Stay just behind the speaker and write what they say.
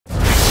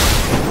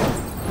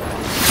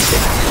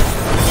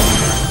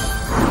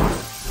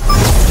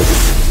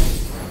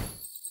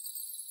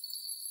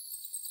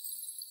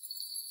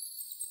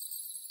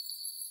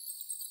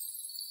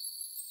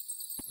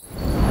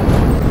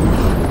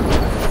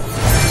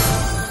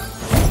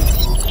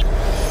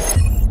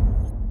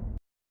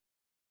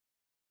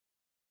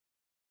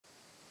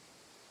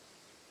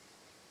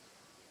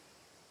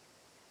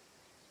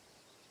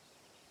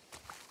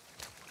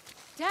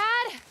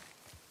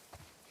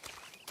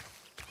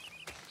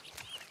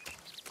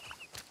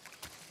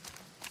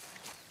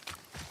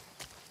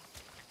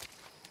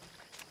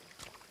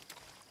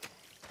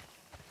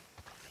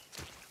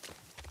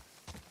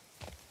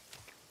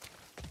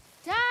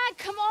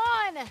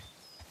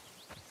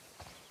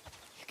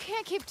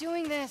can't keep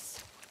doing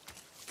this.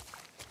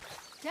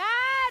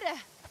 Dad!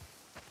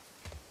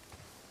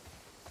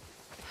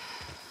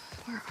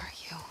 Where are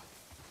you?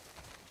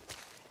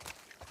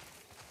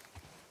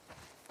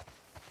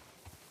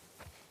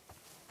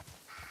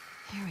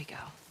 Here we go.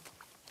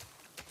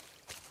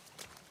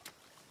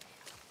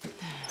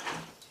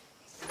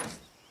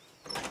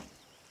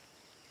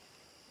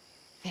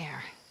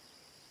 There.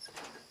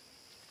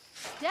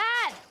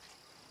 Dad!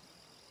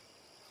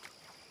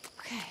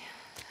 Okay,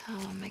 how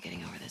am I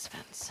getting over this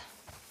fence?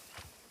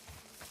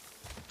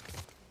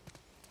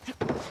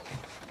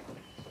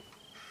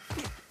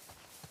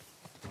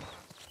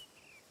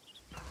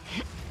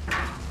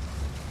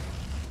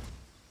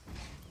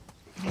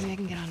 Maybe I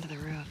can get onto the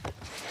roof.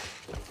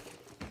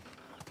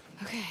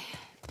 Okay.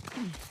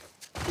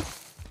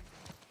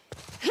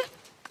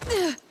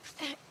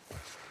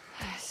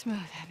 Smooth,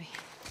 Abby.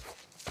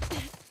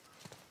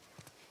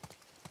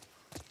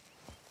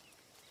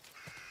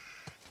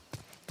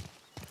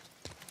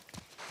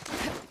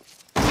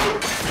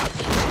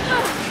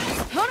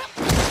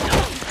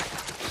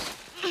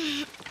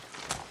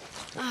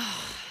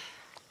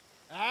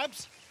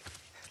 Abs?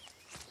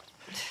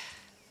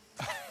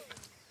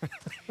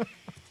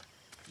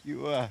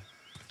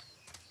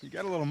 You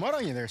got a little mud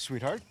on you there,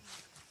 sweetheart.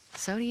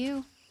 So do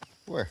you.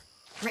 Where?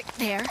 Right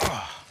there.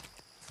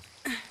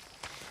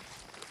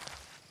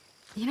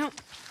 You know,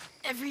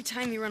 every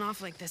time you run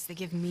off like this, they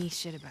give me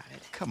shit about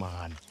it. Come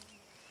on.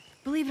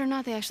 Believe it or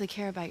not, they actually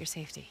care about your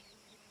safety.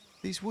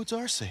 These woods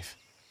are safe.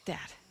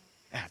 Dad.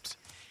 Abs,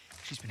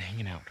 she's been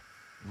hanging out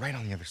right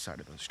on the other side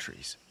of those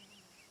trees.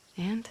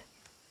 And?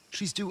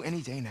 She's due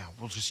any day now.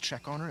 We'll just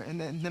check on her, and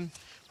then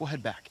we'll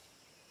head back.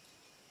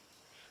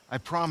 I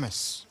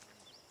promise.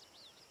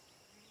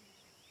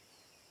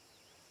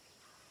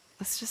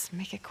 Let's just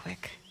make it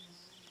quick.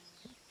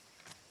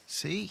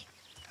 See?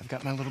 I've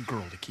got my little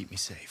girl to keep me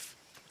safe.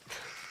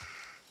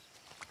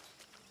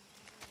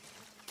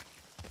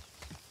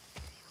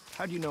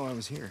 How'd you know I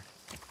was here?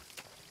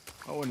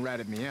 Owen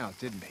ratted me out,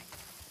 didn't he?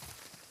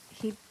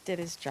 He did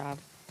his job.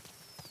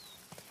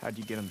 How'd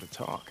you get him to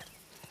talk?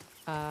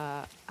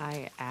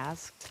 I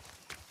asked.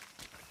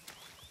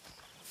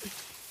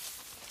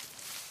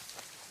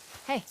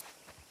 Hey,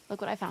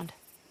 look what I found.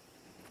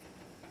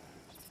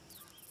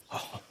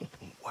 Oh,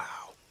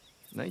 wow.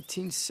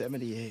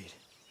 1978.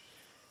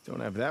 Don't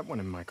have that one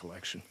in my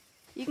collection.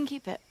 You can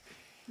keep it.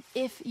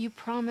 If you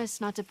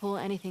promise not to pull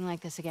anything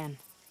like this again.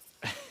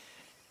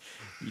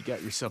 You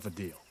got yourself a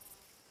deal.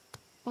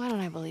 Why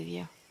don't I believe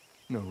you?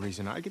 No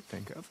reason I could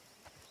think of.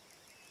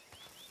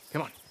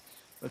 Come on,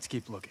 let's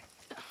keep looking.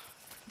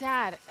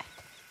 Dad.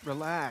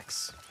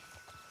 Relax.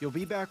 You'll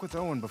be back with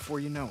Owen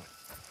before you know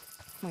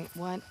it. Wait,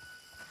 what?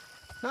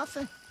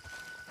 Nothing.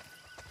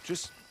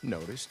 Just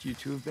noticed you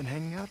two have been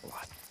hanging out a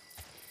lot.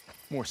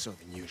 More so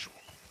than usual.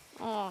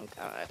 Oh,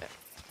 God.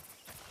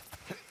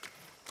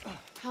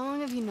 How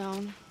long have you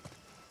known?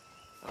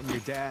 I'm your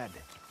dad.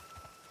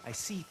 I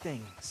see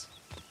things.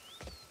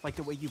 Like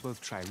the way you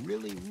both try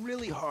really,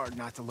 really hard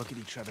not to look at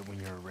each other when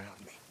you're around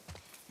me.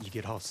 You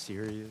get all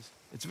serious.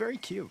 It's very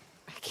cute.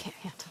 I can't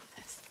handle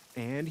this.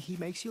 And he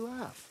makes you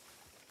laugh.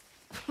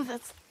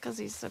 That's because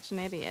he's such an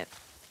idiot.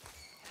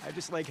 I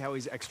just like how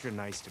he's extra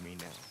nice to me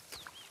now.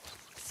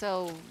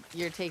 So,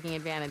 you're taking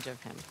advantage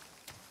of him?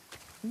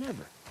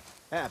 Never.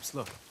 Abs,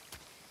 look.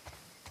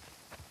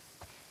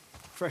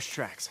 Fresh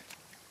tracks.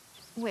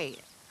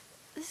 Wait,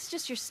 this is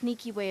just your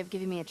sneaky way of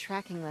giving me a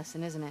tracking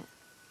lesson, isn't it?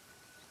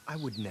 I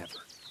would never.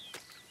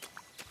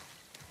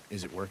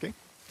 Is it working?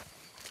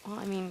 Well,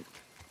 I mean,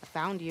 I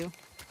found you.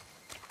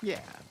 Yeah,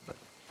 but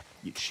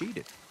you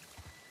cheated.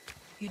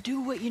 You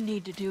do what you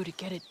need to do to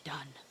get it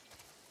done.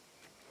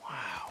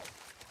 Wow.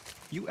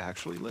 You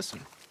actually listen.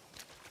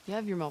 You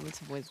have your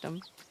moments of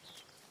wisdom.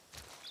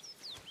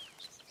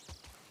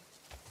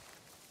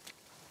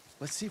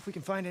 Let's see if we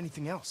can find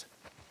anything else.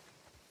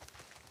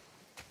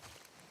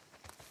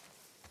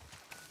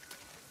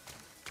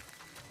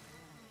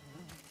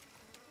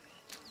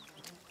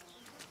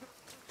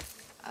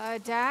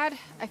 Dad,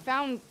 I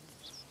found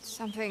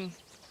something.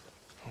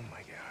 Oh my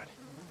God.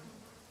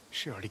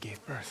 She already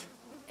gave birth.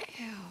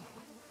 Ew.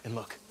 And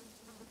look,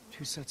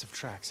 2 sets of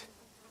tracks.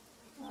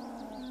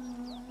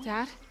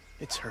 Dad?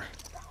 It's her.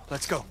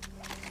 Let's go.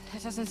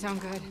 That doesn't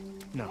sound good.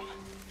 No,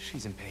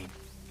 she's in pain.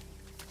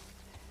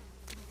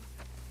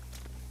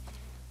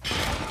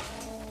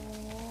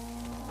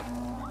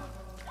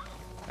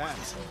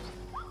 Abs.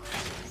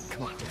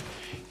 Come on.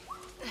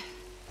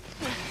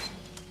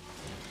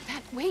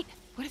 Dad, wait.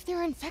 What if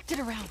they're infected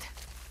around?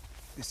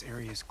 This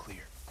area is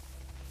clear.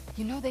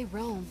 You know they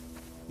roam.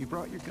 You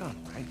brought your gun,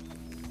 right?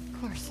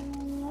 Of course.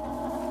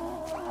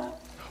 Oh,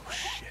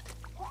 shit.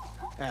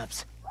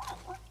 Abs.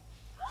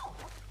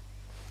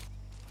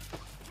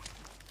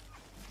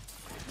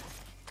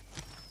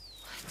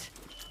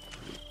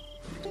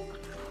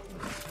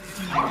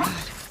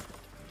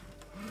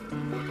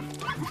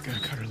 We've got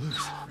to cut her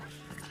loose.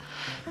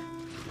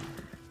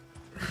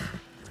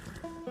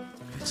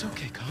 It's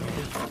okay, calm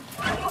down.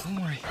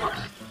 Don't worry.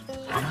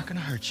 I'm not gonna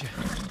hurt you.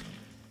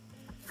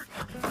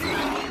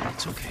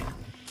 It's okay.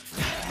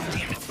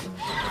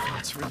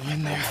 really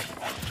in there.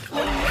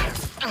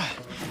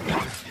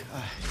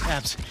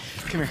 Abs,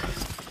 come here.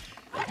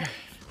 Here.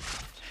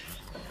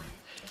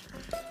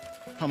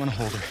 I'm gonna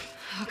hold her.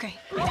 Okay.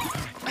 Calm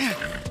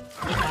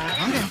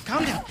down,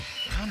 calm down.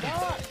 Calm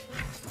down.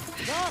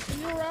 Doc, are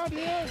you around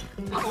here?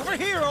 Over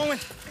here, Owen.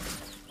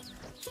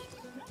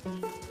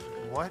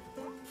 What?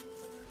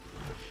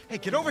 Hey,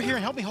 get over here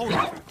and help me hold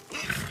her.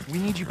 We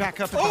need you back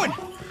up. Owen!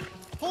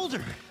 Hold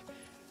her.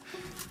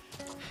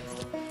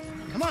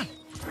 Come on.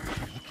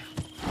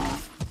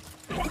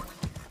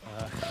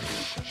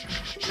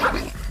 All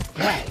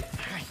right.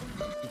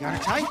 You got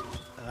her tight?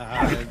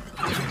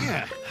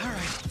 Yeah. All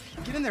right.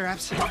 Get in there,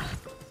 Abs.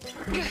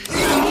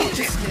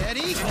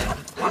 Steady.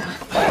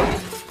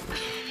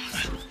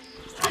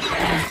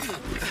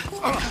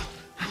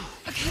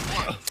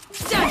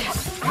 Dad!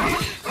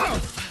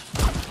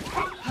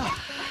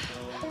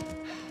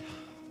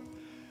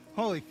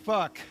 Holy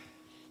fuck.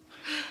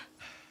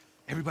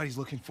 Everybody's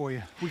looking for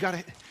you. We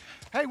gotta...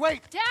 Hey,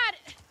 wait! Dad!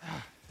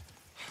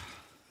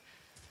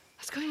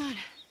 What's going on?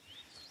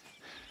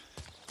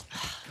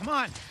 Come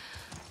on.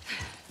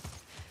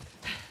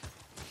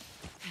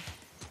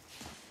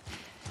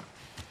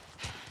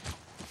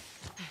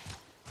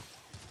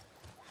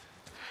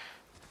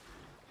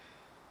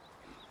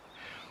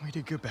 We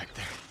did good back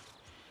there.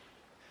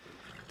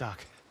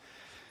 Doc,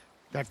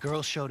 that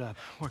girl showed up.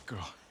 What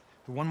girl?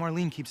 The one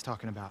Marlene keeps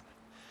talking about.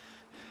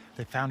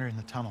 They found her in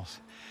the tunnels.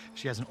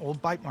 She has an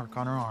old bite mark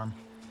on her arm.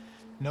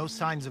 No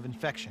signs of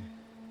infection.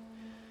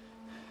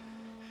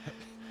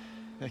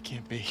 That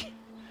can't be.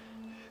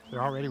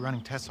 They're already running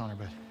tests on her,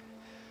 but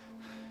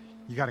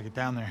you gotta get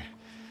down there.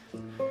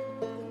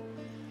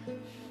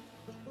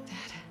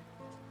 Dad.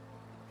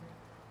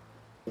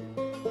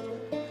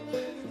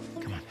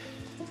 Come on.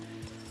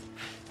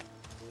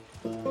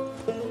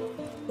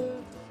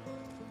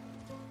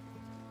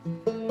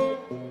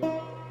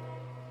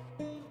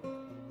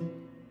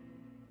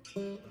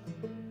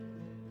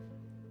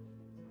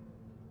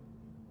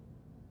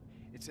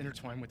 It's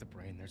intertwined with the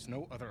brain. There's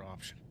no other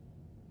option.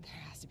 There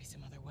has to be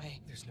some other way.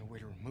 There's no way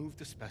to remove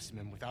the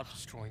specimen without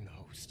destroying the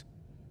host.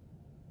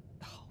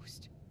 The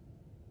host.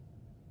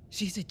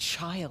 She's a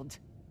child,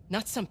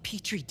 not some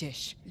petri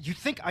dish. You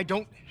think I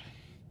don't...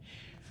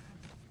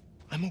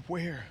 I'm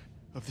aware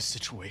of the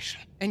situation.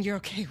 And you're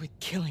okay with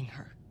killing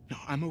her? No,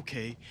 I'm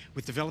okay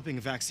with developing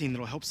a vaccine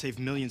that'll help save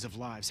millions of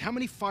lives. How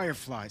many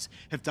fireflies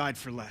have died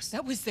for less?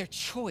 That was their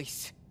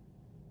choice.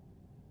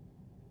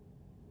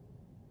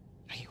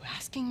 Are you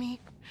asking me?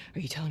 Or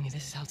are you telling me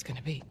this is how it's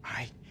gonna be?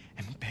 I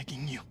am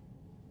begging you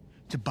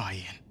to buy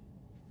in.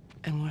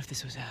 And what if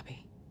this was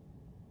Abby?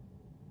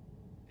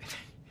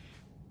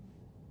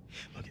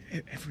 Look,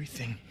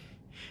 everything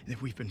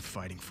that we've been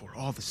fighting for,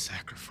 all the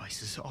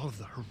sacrifices, all of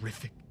the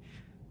horrific...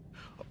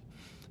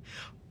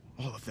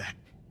 all of that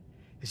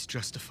is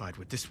justified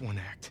with this one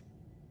act.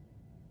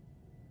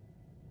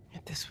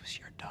 If this was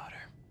your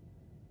daughter,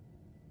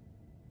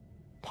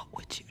 what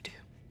would you do?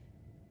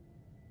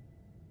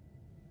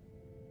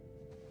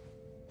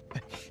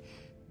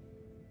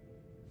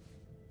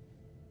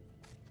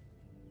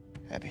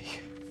 Abby,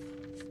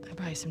 I'll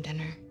buy you some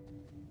dinner.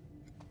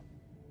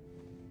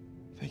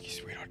 thank you,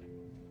 sweetheart.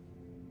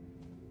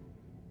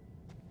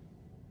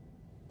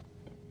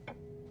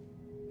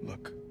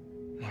 Look,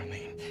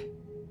 Marlene.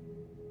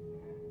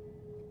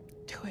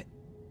 Do it.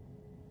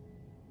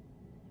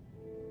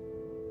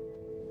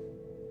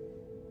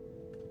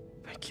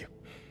 Thank you.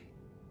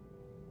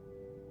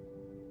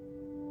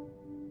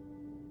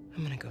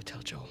 I'm gonna go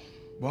tell Joel.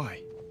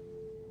 Why?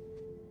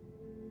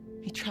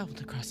 He traveled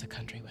across the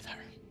country with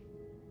her.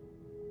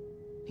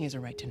 He has a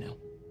right to know.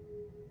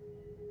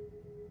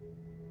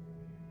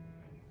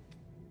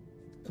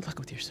 Good luck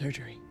with your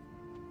surgery.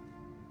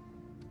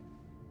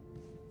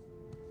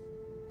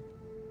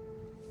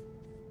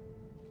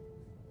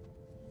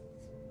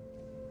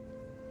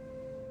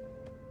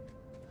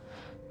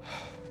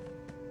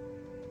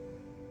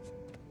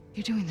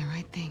 You're doing the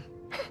right thing.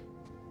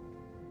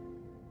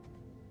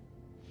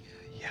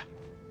 Yeah.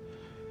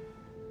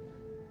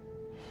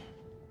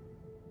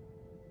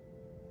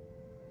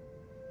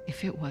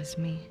 If it was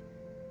me,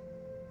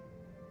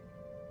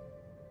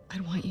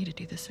 I'd want you to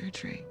do the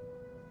surgery.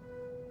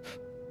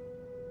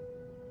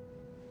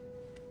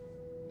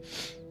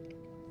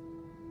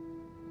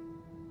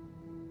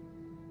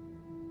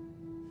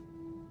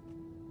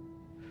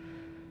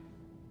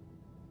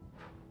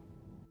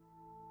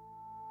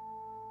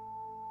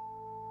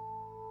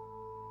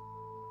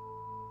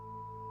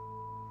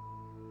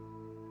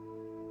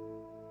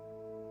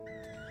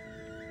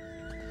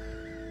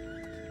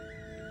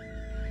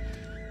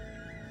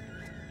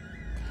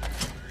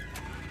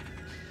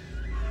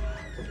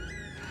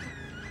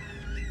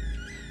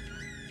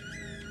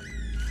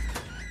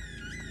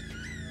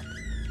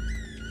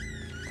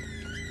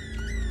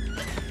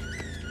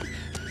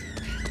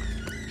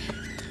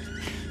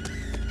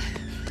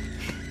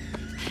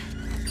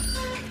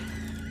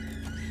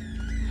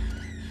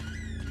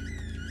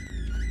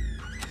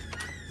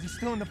 Is he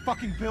still in the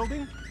fucking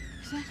building?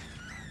 Is that...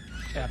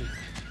 Abby.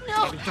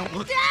 No! Abby, don't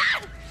look.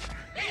 Dad!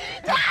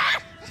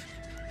 Dad!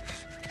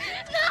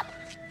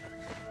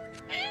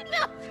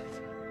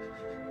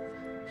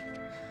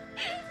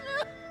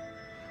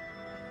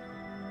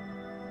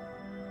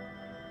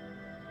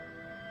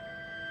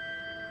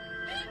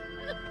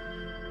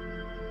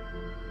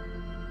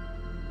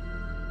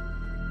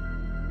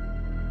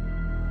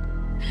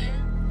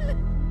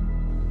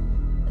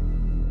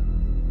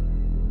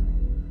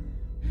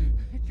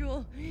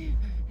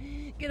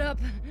 Get up.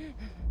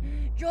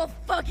 Joel,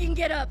 fucking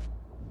get up.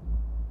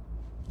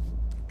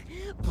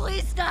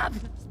 Please stop.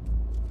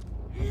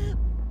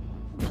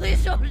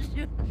 Please don't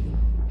shoot.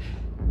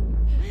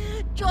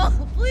 Joel,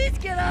 please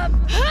get up.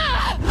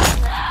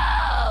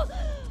 No!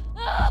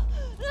 No!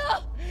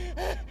 No!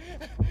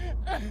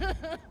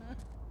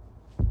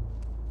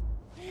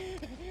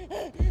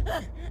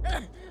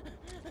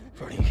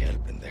 Burning hell,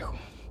 pendejo.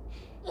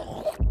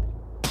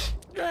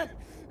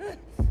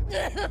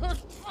 I'll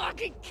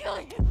fucking kill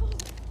you.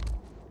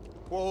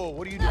 Whoa,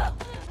 what are you doing?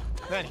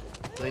 Manny.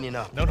 Cleaning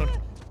up. No.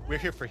 We're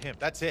here for him.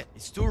 That's it.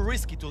 It's too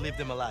risky to leave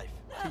them alive.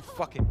 Too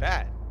fucking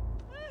bad.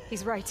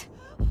 He's right.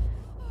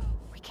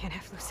 We can't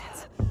have loose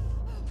ends.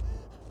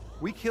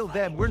 We killed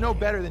them. We're no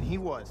better than he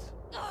was.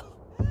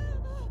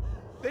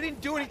 They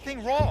didn't do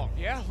anything wrong.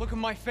 Yeah, look at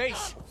my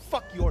face.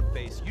 Fuck your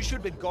face. You should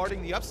have been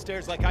guarding the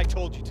upstairs like I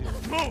told you to.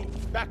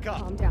 Move! Back up.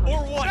 Calm down.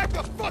 Or what? Back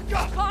the fuck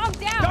up! Calm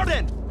down! Now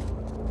then!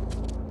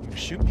 You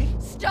shoot me?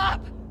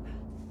 Stop!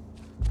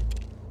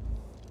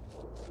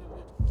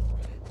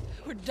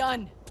 We're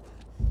done.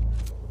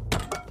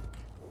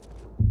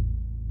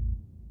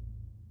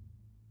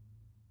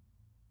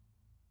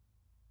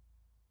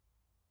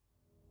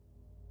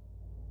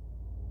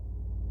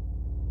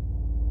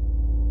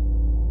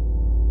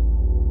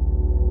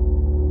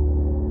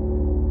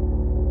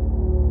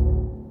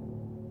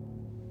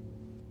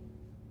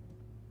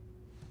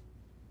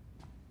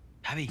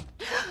 Abby.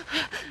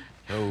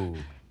 Oh.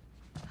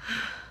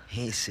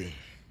 Easy.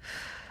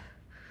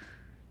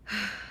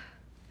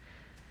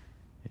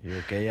 You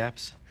okay,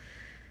 Abs?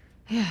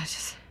 Yeah,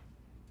 just...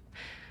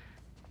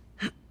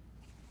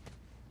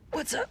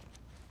 What's up?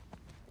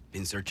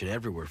 Been searching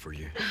everywhere for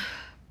you.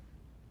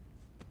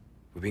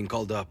 We've been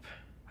called up.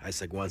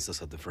 Isaac wants us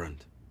at the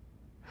front.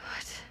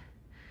 What?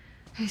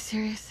 Are you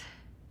serious?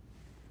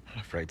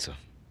 I'm afraid so.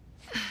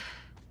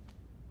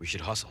 We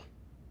should hustle.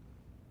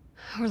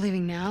 We're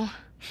leaving now?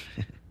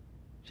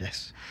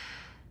 Yes.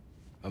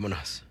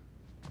 Vámonos.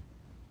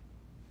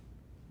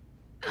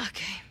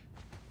 Okay.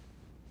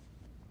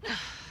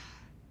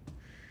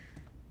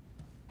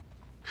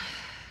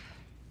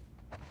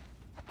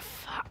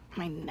 Fuck,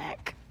 my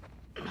neck.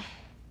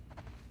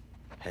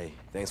 Hey,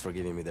 thanks for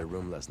giving me the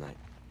room last night.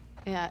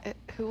 Yeah,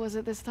 who was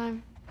it this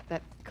time?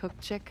 That cook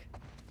chick?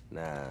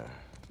 Nah,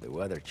 the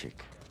weather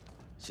chick.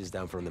 She's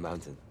down from the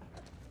mountain.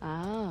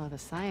 Oh, the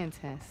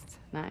scientist.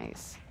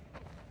 Nice.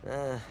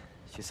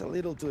 She's a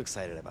little too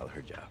excited about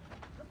her job.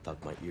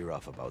 Talked my ear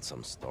off about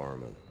some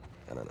storm and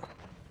I don't know.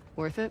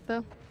 Worth it,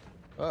 though?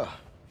 Oh,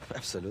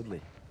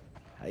 absolutely.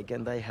 I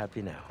can die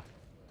happy now.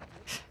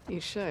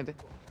 You should.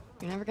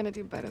 You're never gonna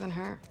do better than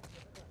her.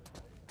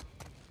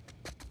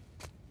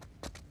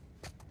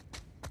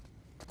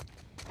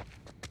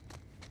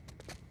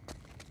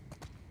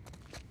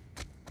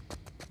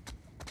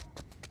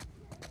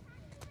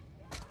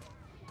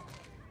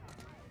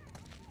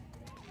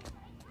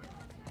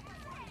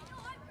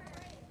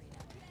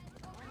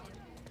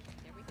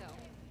 There we go.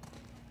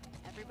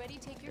 Everybody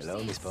take your Hello,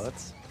 seats. Miss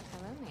Potts.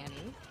 Hello,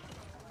 Manny.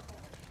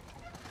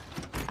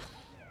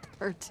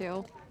 Her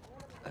too.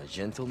 A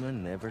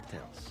gentleman never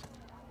tells.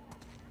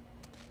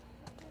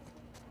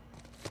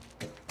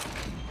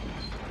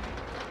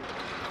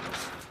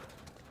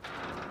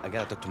 I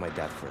gotta talk to my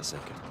dad for a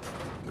second.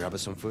 Grab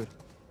us some food.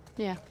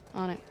 Yeah,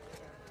 on it.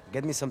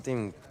 Get me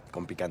something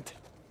con picante.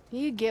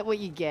 You get what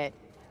you get.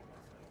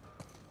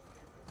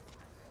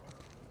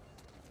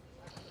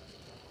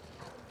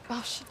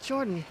 Oh, shit,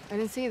 Jordan. I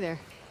didn't see you there.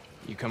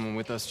 You coming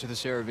with us to the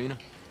Saravina?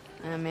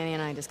 Manny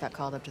and I just got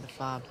called up to the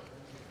FOB.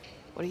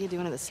 What are you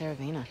doing at the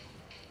Saravina?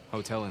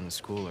 Hotel and the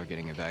school are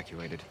getting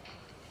evacuated.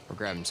 We're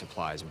grabbing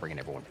supplies and bringing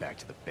everyone back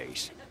to the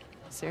base.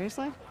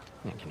 Seriously?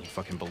 Man, can you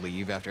fucking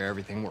believe after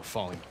everything we're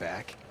falling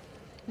back?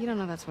 You don't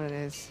know that's what it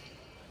is.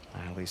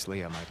 At least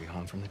Leah might be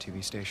home from the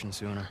TV station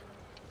sooner.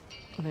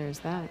 Well, there's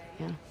that,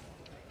 yeah.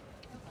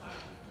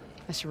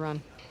 I should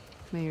run.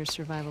 May your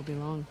survival be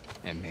long.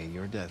 And may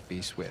your death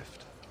be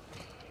swift.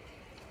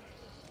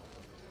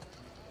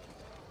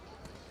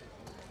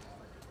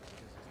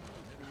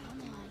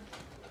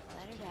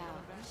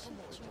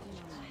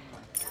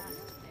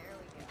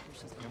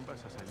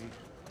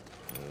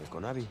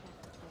 Con Abby.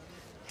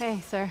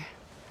 Hey, sir.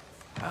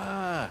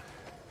 Ah,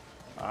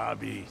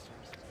 Abby,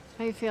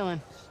 How you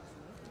feeling?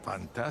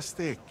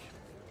 fantastic.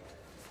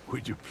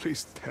 Would you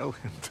please tell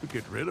him to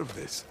get rid of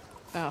this?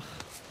 Oh,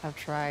 I've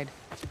tried.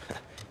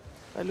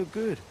 I look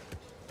good.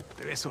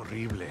 Te ves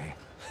horrible.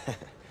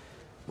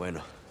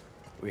 Bueno,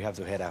 we have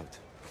to head out.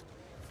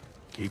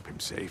 Keep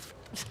him safe.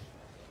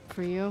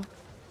 For you,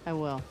 I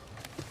will.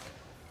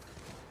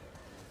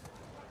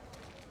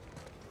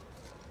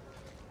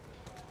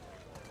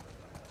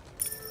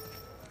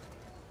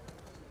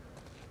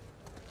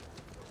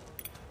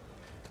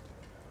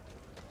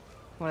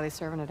 What are they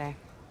serving today?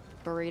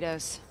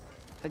 Burritos.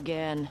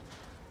 Again.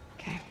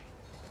 Okay.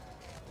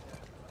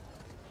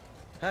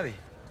 Abby,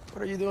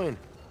 what are you doing?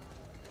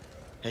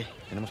 Hey,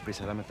 tenemos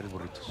prisa, dame 3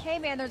 burritos. Hey,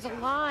 man, there's a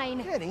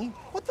line. Kenny,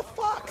 what the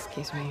fuck?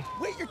 Excuse me.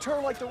 Wait your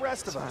turn like the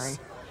rest of Sorry. us.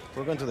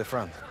 We're going to the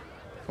front.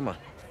 Come on.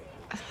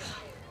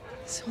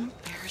 So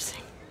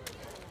embarrassing.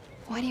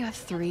 Why do you have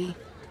 3?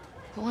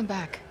 Go on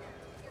back.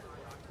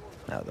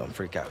 Now, don't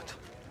freak out.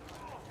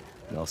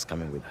 Mel's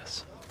coming with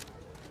us.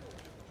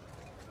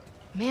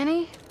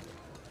 Manny?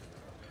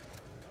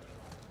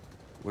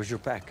 Where's your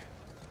pack?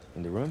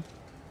 In the room?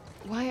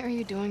 Why are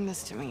you doing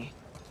this to me?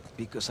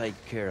 Because I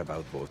care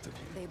about both of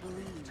you.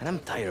 And I'm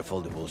tired of all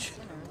the bullshit.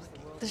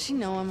 Does she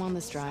know I'm on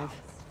this drive?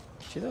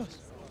 She does.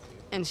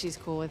 And she's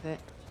cool with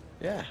it?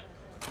 Yeah.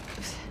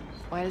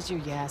 Why does your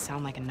yeah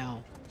sound like a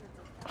no?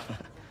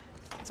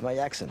 It's my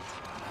accent.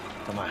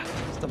 Come on,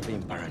 stop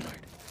being paranoid.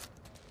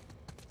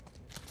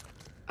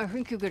 I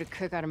think you get a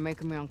kick out of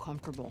making me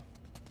uncomfortable.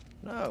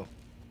 No.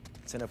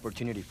 It's an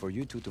opportunity for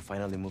you two to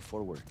finally move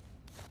forward.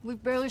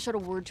 We've barely said a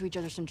word to each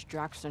other since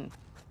Jackson.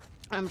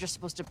 I'm just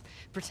supposed to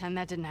pretend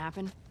that didn't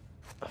happen?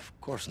 Of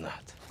course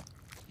not.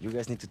 You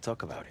guys need to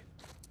talk about it.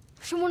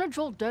 She wanted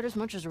Joel dead as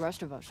much as the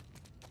rest of us.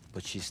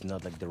 But she's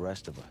not like the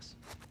rest of us.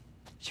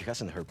 She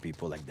hasn't hurt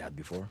people like that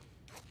before.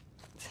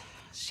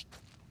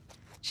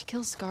 She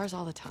kills scars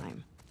all the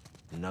time.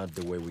 Not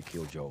the way we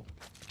kill Joel.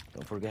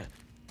 Don't forget,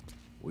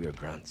 we are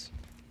grunts.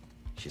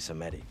 She's a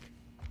medic.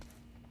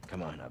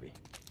 Come on, Abby.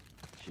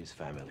 She's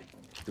family.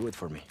 Do it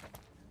for me,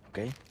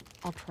 okay?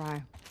 I'll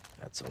try.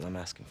 That's all I'm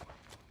asking for.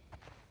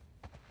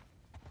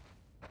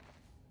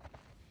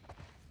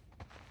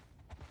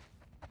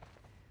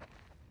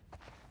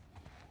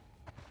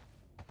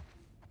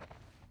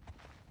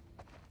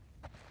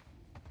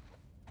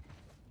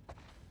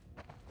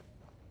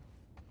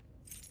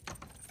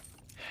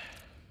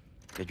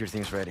 Get your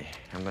things ready.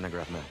 I'm gonna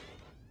grab Mel.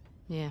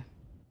 Yeah,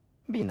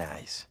 Be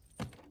nice.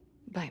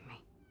 bite me.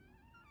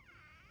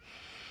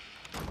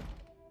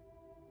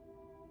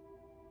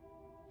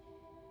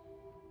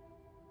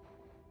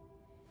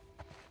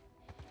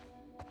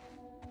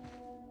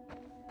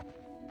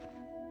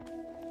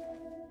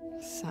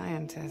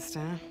 Scientist,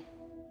 huh?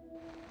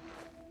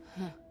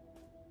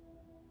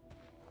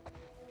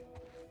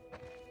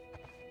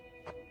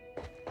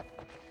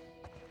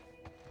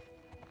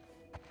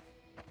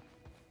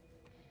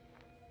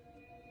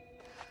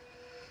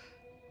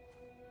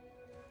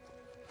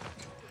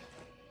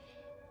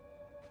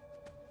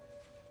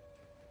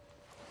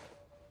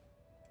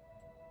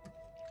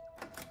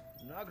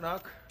 Knock,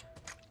 knock.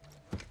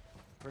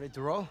 Ready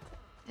to roll?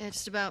 Yeah,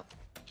 just about.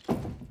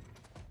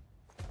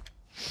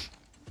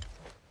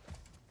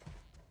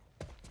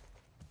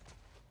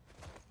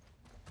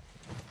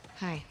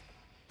 Hi.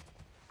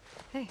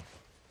 Hey.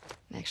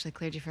 I actually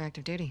cleared you for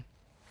active duty.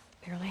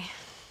 Barely.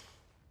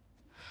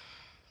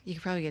 You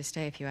could probably get a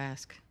stay if you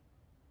ask.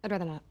 I'd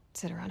rather not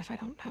sit around if I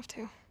don't have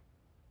to.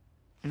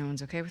 No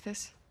one's okay with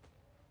this?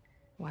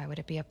 Why would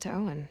it be up to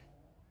Owen?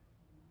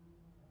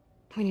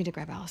 We need to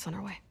grab Alice on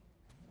our way.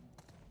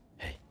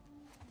 Hey.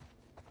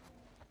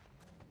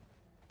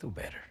 Do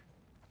better.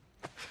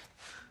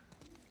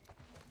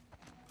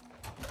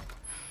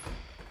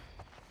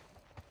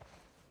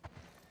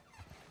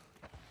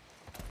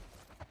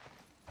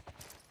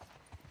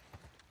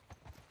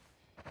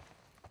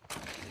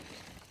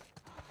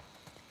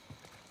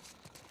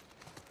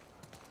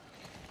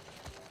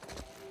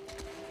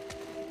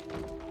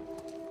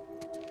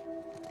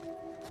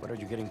 What are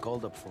you getting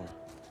called up for?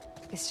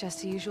 It's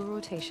just the usual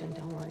rotation,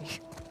 don't worry.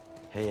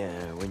 Hey,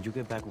 when you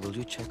get back, will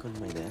you check on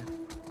my dad?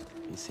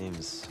 He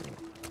seems,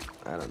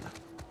 I don't know,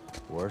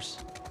 worse?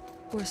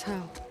 Worse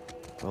how?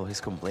 Well, he's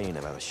complaining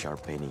about a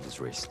sharp pain in his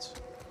wrists.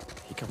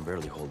 He can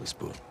barely hold a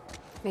spoon.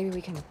 Maybe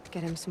we can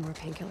get him some more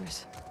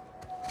painkillers.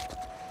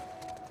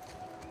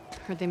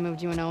 Heard they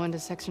moved you and Owen to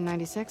Section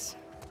 96?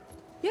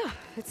 Yeah,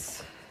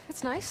 it's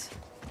nice.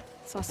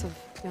 It's lots of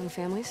young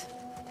families.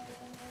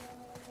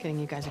 Getting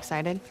you guys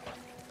excited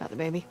about the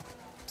baby?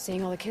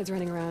 Seeing all the kids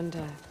running around,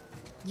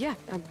 yeah,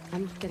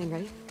 I'm getting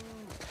ready.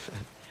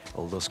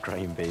 All those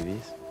crying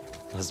babies.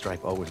 Let's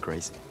drive Owen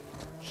crazy.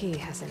 He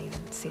hasn't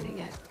even seen it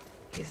yet.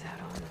 He's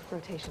out on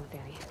rotation with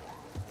Danny.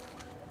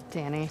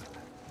 Danny.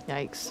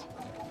 Yikes.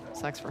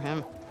 Sucks for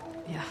him.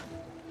 Yeah.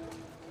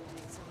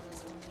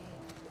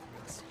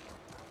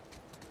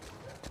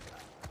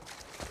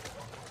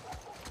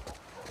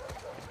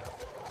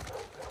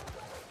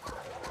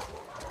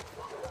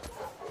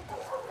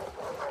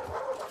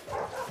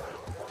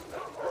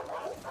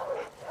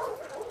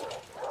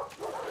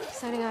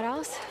 Signing out,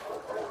 Alice?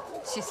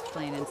 She's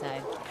playing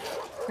inside.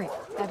 Great.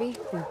 Abby,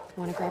 you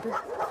want to grab her?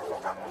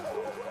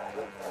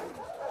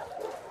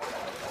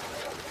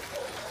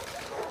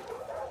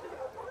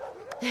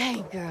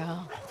 Hey,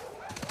 girl.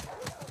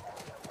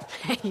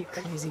 Hey, you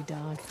crazy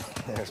dog.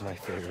 There's my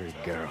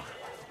favorite girl.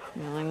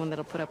 The only one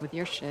that'll put up with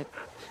your shit.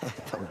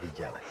 Don't be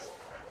jealous.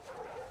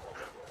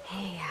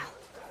 Hey, Al.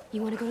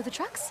 You want to go to the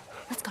trucks?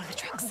 Let's go to the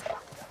trucks.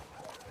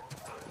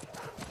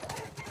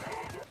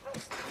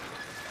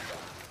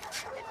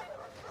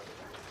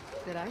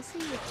 Did I see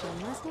you with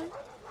Jen last night?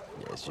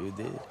 Yes, you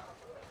did.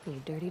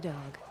 You dirty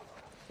dog.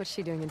 What's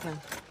she doing in town?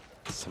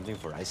 Something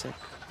for Isaac?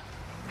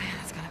 Man,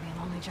 that's gotta be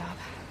a lonely job.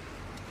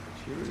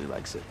 She really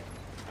likes it.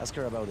 Ask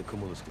her about the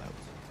Cumulus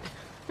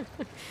Clouds.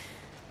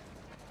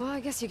 Well, I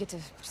guess you get to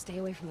stay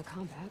away from the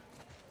combat.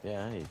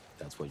 Yeah, if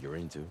that's what you're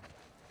into.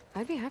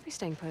 I'd be happy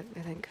staying put,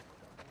 I think.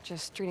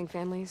 Just treating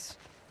families.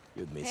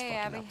 You'd miss Hey, fucking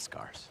Abby. up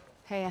scars.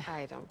 Hey,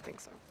 I don't think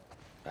so.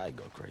 I'd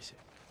go crazy.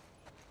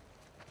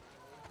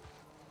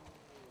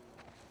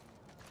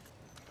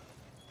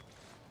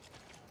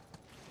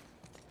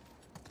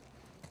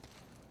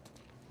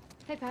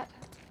 Hey, Pat.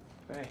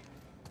 Hey.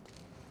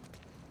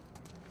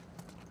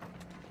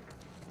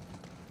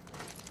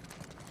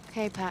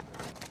 hey, Pat.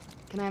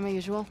 Can I have my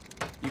usual?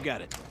 You got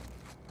it.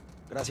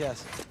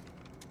 Gracias.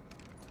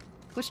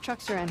 Which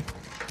trucks are in?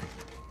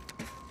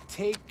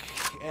 Take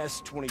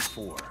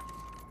S-24.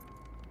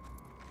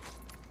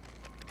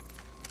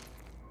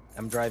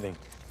 I'm driving.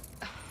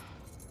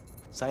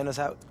 Sign us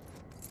out.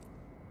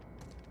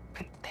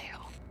 Pendejo.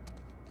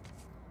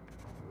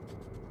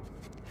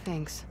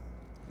 Thanks.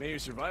 May your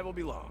survival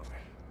be long.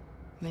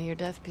 May your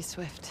death be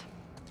swift.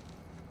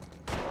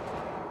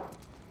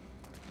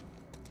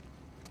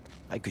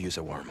 I could use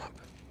a warm-up.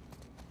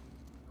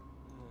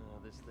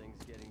 This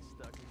thing's getting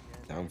stuck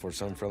again. Down for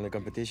some friendly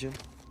competition?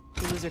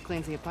 The loser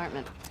cleans the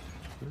apartment.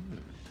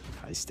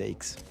 High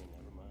stakes.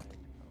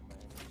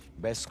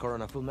 Best score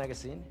on a full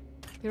magazine?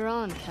 You're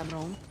on,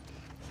 cabron.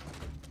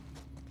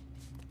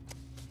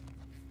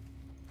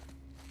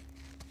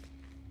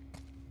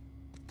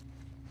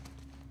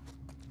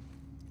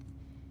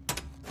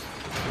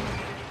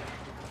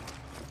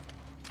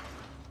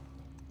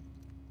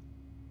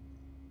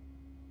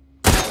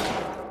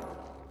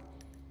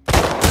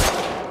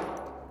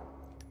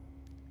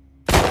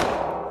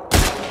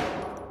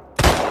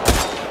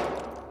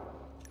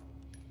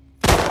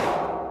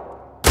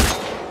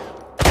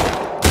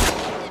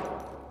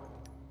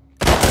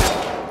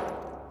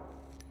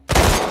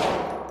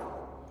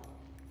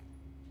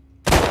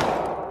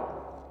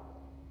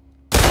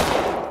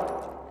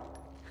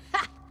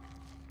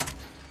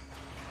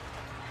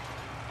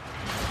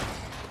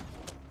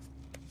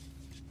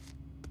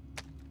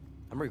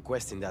 I'm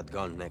requesting that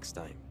gun next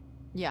time.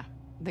 Yeah,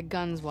 the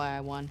gun's why I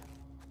won.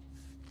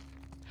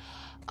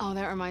 Oh,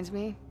 that reminds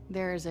me.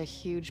 There's a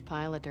huge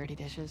pile of dirty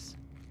dishes.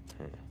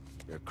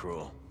 You're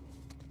cruel.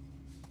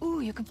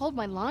 Ooh, you can fold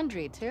my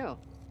laundry, too.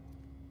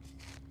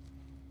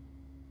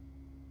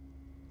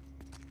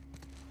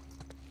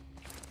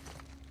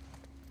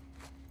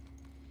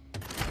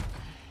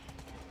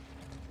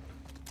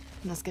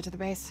 Let's get to the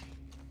base.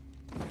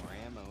 More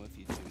ammo if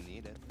you two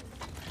need it.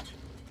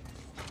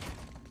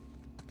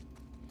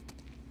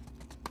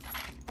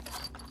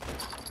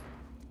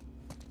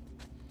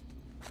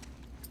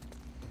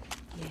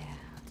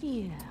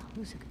 Yeah,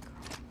 who's a good girl?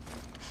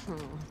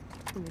 Oh,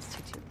 I missed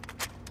you too.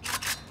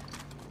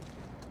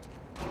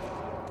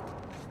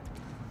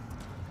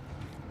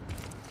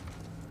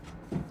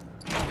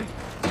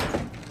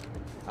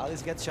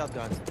 Alice gets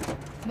shotgun.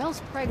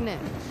 Mel's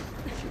pregnant.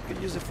 She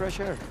could use the fresh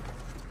air.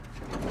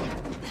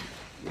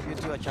 Give you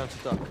two a chance to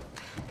talk.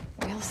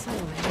 Well, so,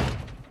 man.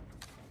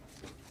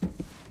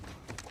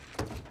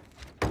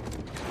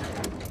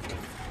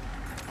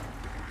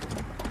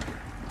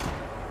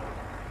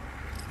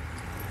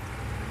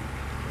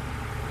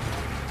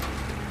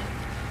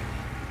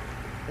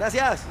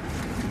 Gracias.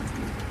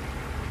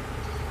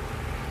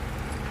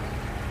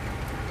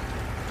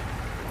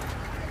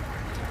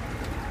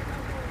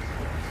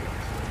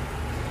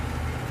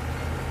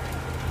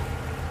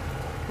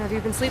 How have you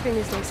been sleeping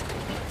these days?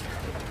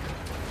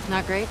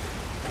 Not great?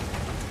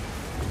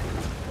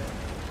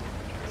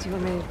 Do you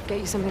want me to get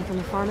you something from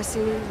the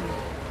pharmacy?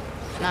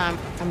 Nah,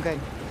 I'm good.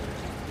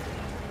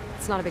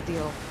 It's not a big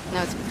deal.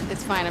 No,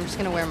 it's fine. I'm just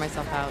gonna wear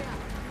myself out.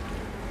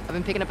 I've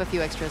been picking up a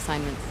few extra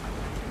assignments.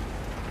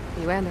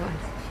 You and Owen.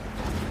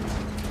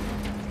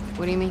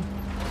 What do you mean?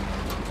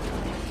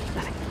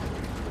 Nothing.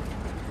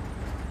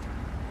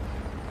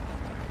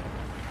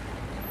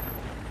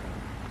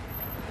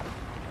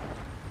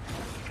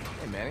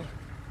 Hey, Manny.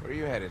 Where are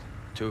you headed?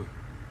 2.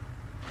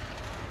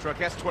 Truck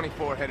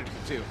S-24 headed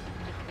for 2.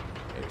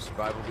 May your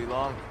survival be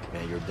long.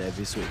 May your death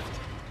be swift.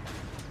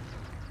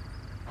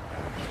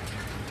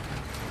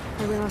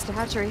 Hey, we lost a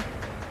hatchery.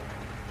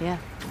 Yeah.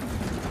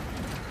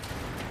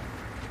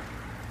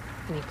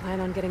 Any plan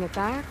on getting it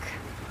back?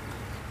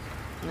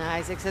 Nah,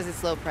 Isaac says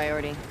it's low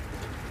priority.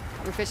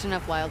 We're fishing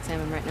up wild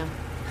salmon right now.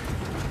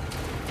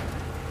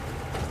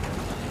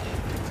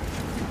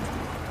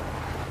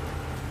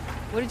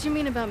 What did you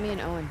mean about me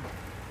and Owen?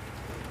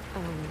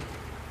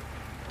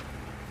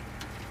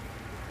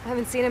 I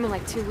haven't seen him in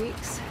like 2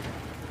 weeks.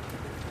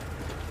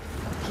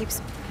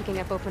 Keeps picking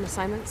up open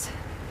assignments.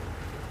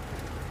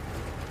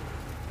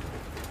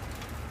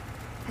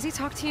 Has he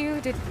talked to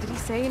you? Did he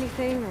say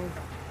anything, or...?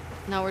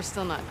 No, we're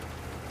still not.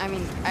 I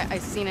mean, I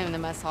seen him in the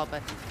mess hall,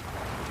 but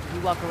we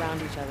walk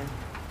around each other.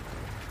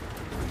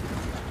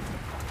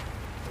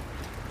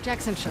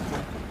 Jackson shook me.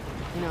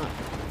 You know,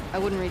 I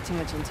wouldn't read too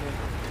much into it.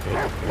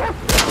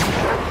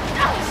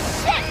 Oh,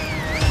 shit!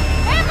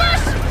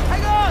 Ambush!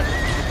 Hang on!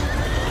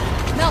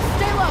 Mel,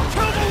 stay low!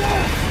 Kill the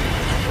wolf!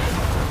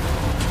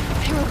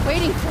 They were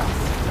waiting for us.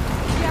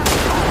 Yeah.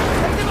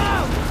 Take them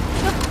out!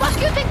 The fuck do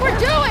you think we're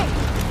doing?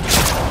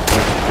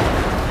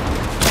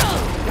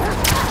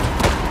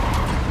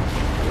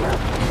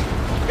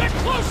 Get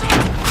closer!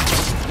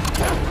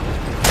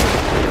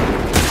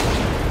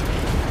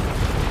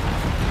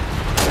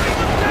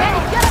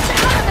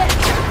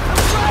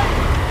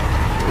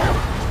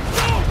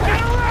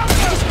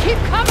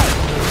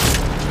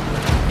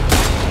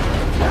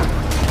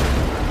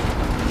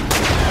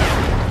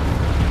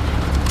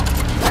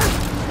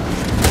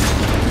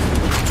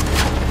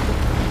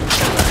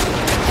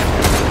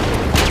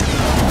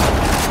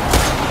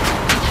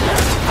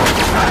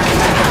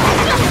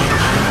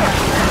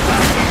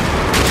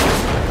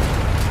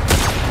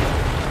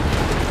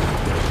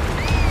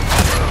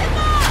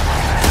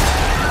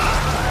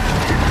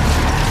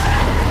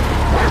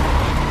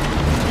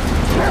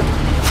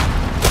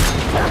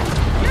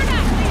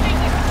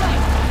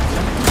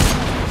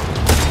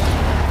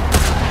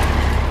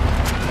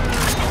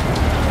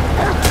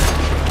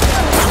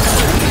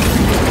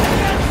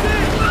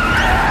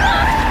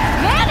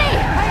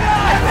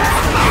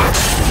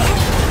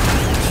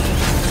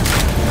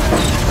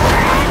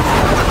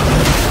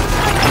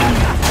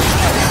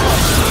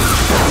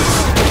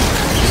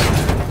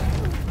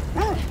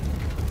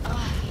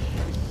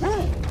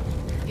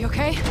 You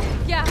okay?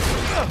 Yeah.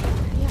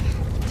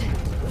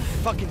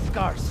 Fucking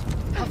scars.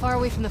 How far are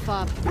we from the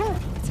fob?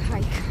 It's a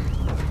hike.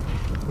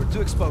 We're too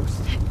exposed.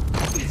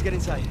 Let's get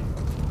inside.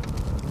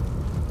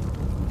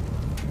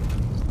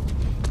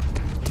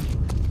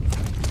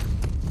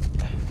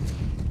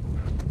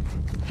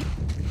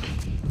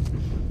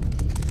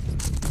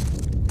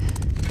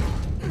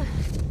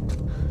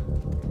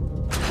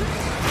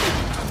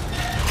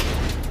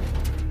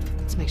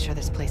 Let's make sure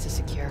this place is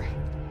secure.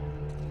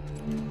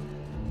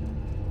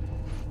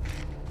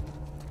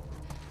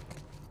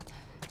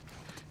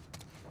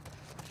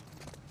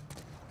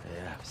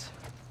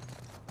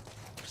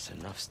 There's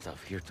enough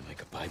stuff here to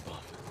make a pipe bomb.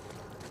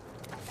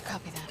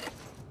 Copy that.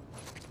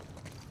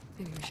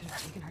 Maybe we should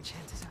have taken our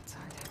chances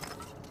outside.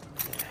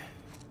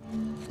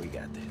 We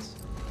got this.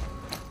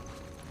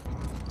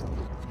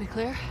 We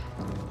clear?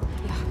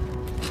 Yeah.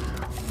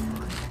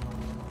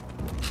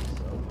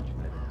 So much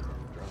better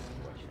than drunk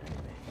and watching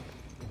anime.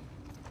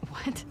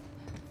 What?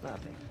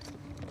 Nothing.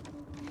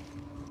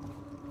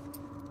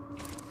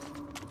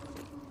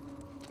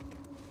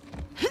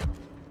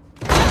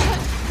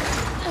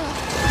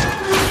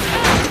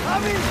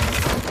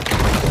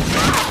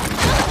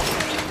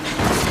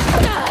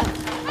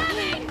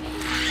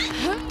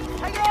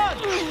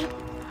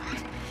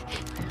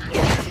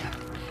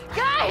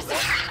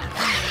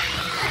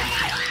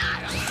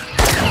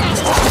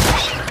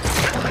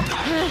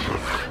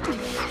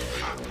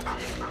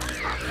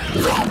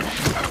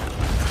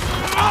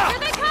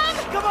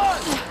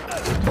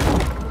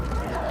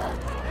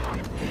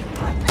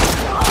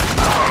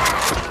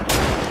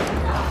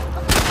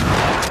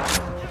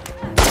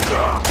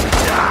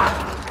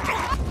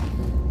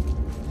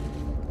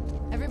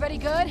 Everybody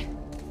good?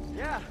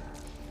 Yeah.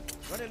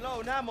 Running low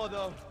on ammo,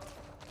 though.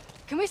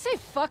 Can we say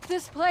fuck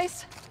this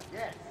place?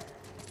 Yes.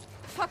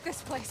 Fuck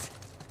this place.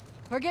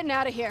 We're getting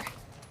out of here.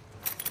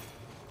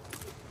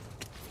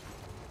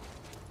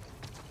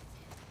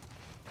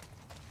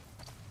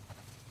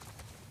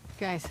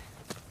 Guys.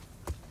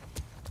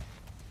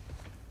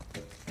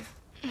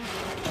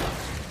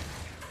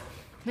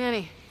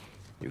 Manny.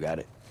 You got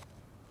it.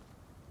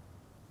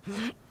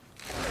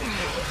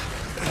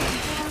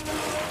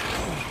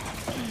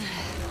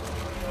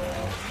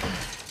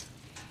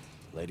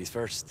 Ladies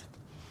first.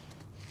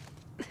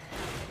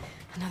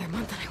 Another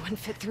month and I wouldn't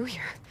fit through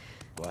here.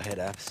 Go ahead,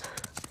 Abs.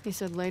 He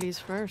said ladies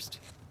first.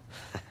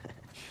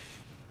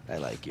 I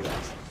like you,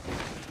 Abs.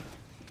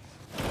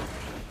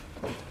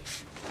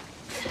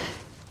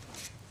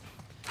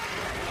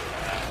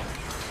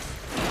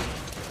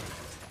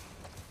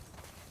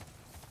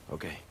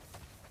 Okay.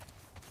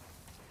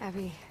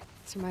 Abby,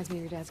 this reminds me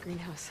of your dad's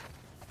greenhouse.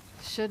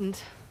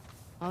 Shouldn't.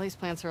 All these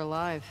plants are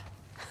alive.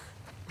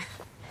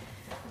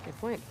 Good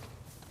point.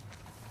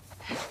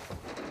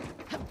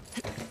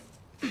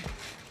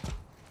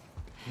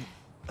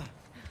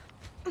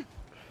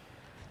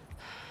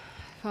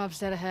 Fob's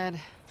dead ahead.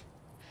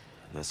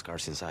 No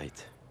scars in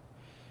sight.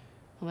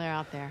 Well, they're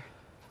out there.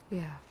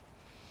 Yeah.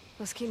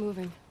 Let's keep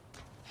moving.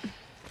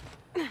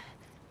 God,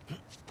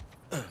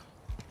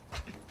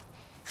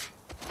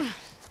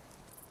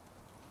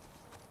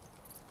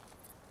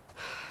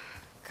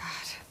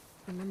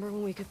 remember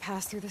when we could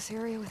pass through this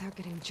area without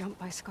getting jumped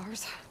by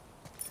scars?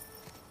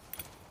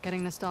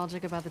 Getting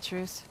nostalgic about the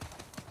truce?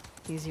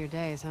 Easier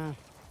days, huh?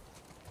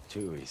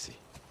 Too easy.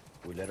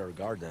 We let our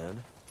guard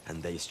down,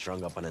 and they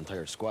strung up an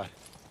entire squad.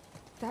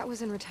 That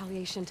was in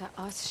retaliation to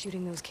us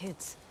shooting those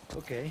kids.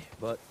 Okay,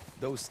 but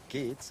those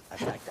kids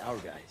attacked our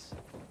guys.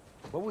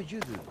 What would you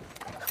do?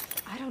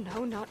 I don't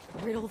know, not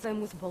riddle them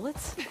with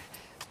bullets?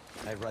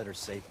 I'd rather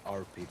save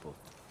our people.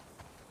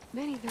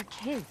 Manny, they're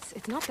kids.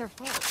 It's not their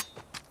fault.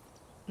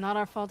 Not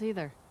our fault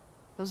either.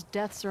 Those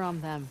deaths are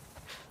on them.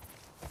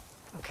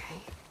 Okay.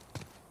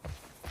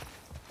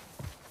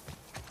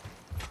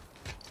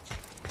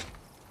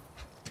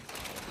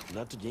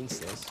 Not to jinx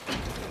this, but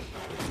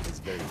it's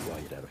very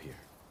quiet out here.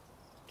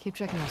 Keep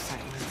checking those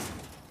sight lines.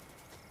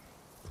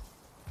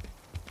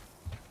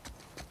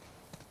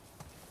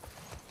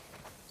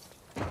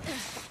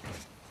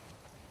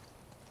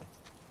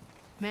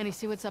 Manny,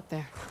 see what's up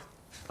there.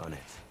 On it.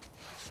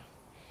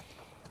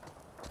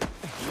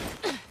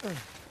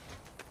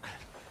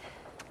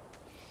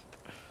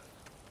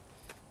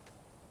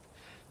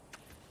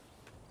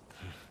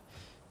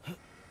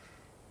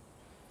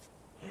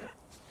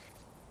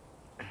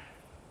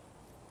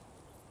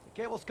 The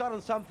cable's caught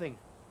on something.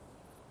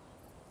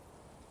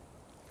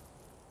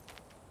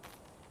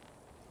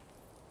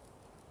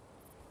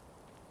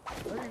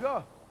 There you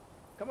go.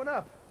 Coming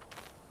up.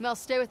 Mel,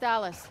 stay with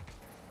Alice.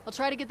 I'll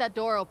try to get that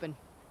door open.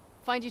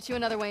 Find you two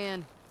another way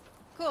in.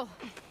 Cool.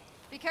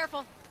 Be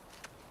careful.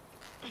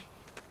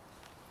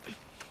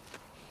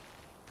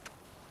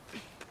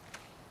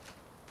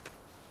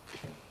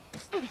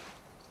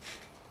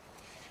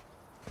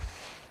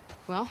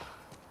 Well?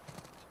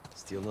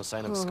 Still no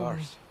sign of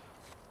scars.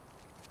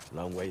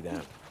 Long way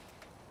down.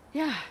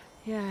 Yeah,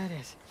 it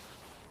is.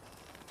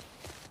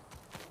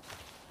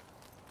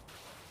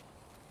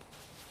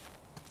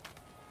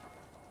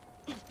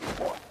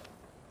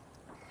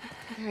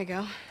 There we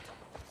go.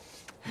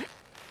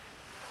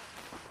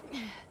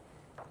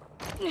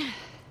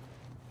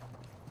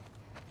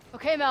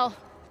 Okay, Mel.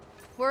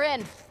 We're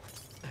in.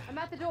 I'm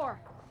at the door.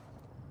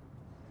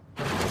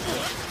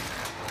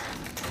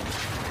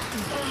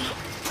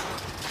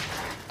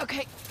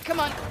 Okay, come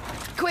on.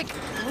 Quick.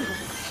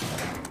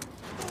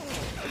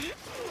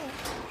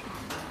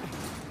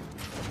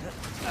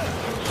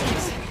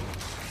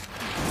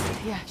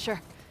 Yeah,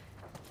 sure.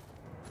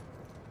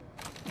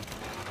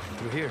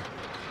 You're here.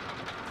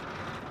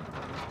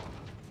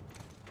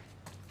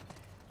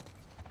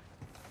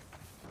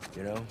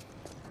 You know,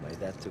 my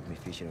dad took me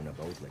fishing on a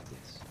boat like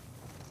this.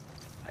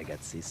 I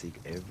got seasick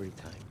every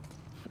time.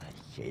 I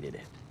hated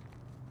it.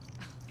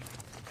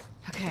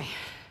 Okay.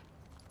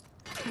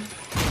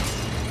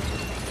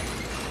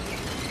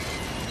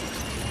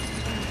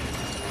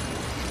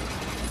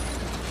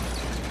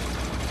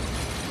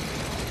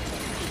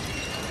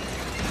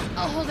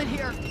 I'll hold it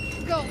here.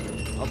 Go.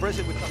 I'll brace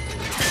it with something.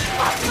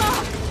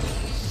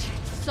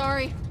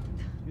 Sorry.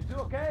 You two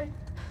okay?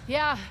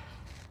 Yeah.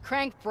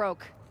 Crank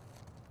broke.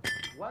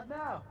 What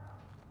now?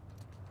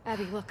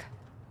 Abby, look.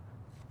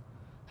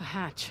 A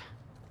hatch.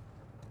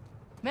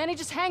 Manny,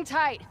 just hang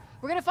tight.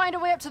 We're gonna find a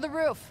way up to the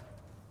roof.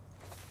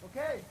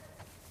 Okay.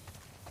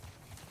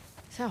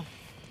 So,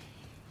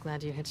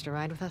 glad you hitched a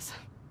ride with us?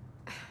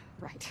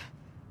 Right.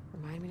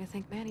 Remind me to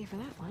thank Manny for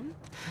that one.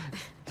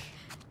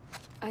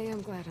 I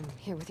am glad I'm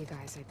here with you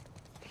guys.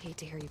 I hate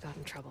to hear you got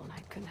in trouble and I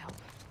couldn't help.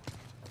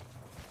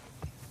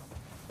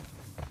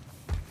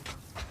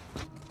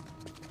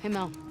 Hey,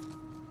 Mel.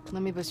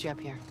 Let me boost you up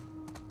here.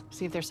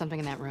 See if there's something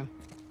in that room.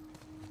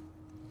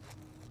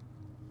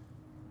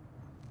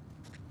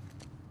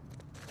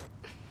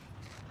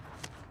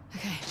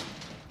 Okay.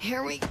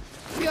 Here we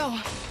go.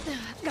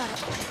 Got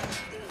it.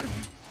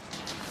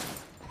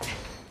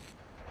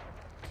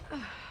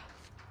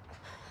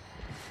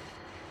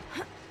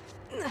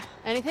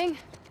 Anything?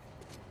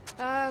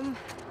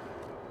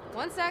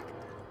 One sec.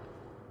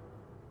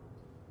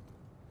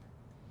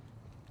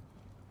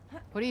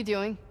 What are you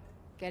doing?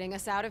 Getting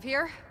us out of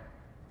here?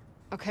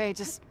 Okay,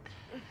 just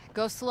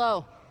go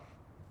slow.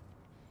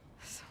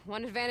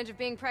 One advantage of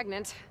being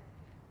pregnant.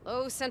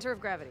 Low center of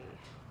gravity.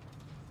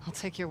 I'll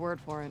take your word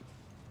for it.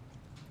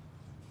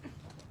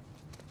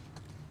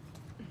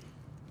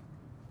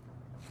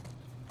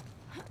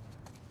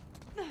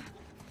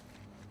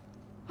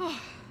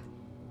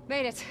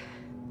 Made it.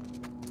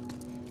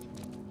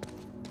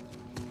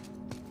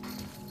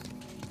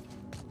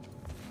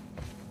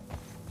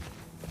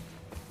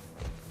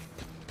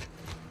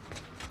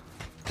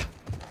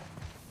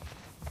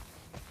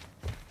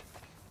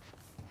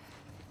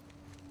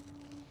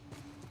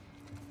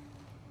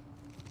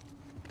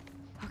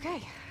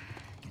 Okay,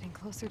 getting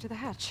closer to the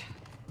hatch.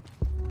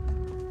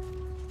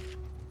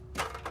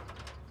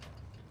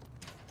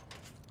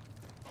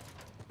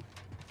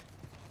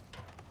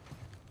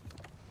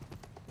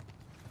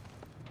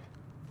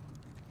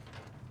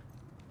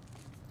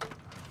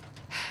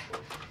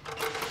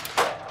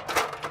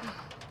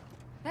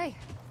 Hey,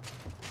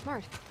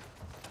 smart.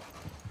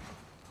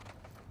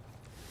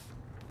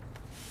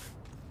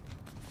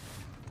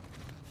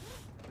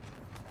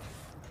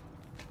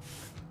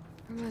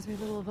 Reminds me a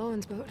little of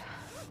Owen's boat.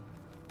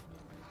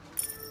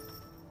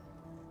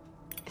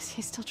 Is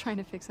he still trying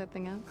to fix that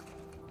thing up?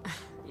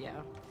 Yeah.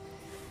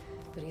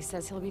 But he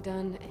says he'll be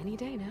done any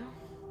day now.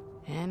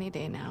 Any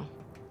day now.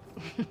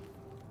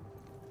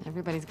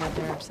 Everybody's got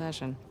their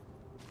obsession.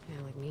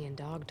 Yeah, like me and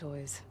dog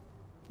toys.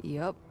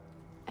 Yup.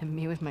 And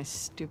me with my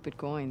stupid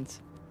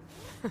coins.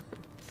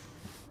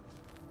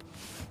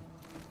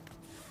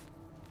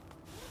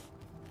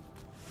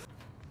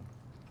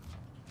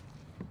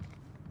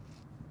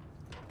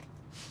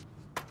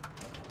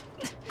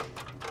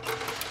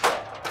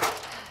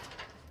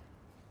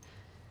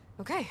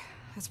 Okay,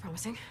 that's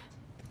promising.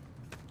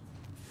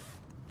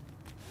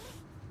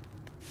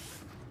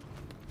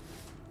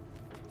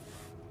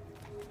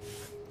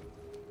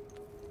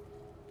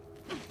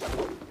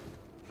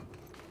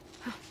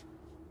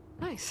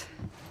 Nice.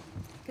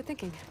 Good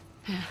thinking.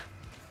 Yeah,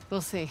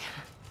 we'll see.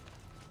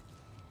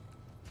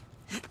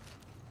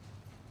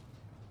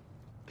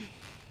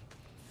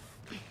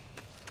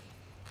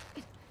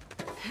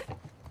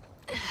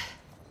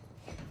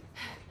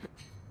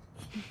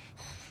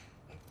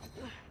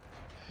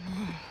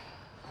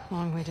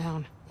 Long way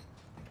down.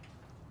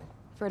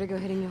 Vertigo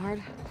hitting you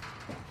hard?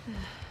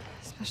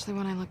 Especially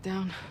when I look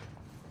down.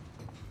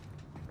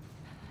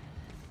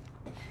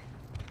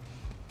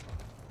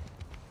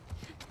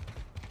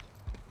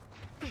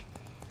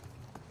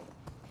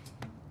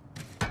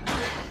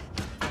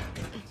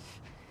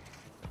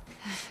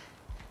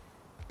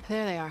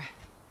 There they are.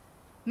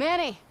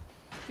 Manny!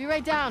 Be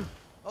right down.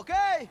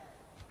 Okay!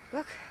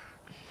 Look.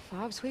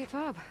 Fob, sweet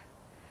fob.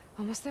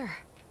 Almost there.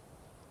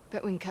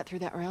 Bet we can cut through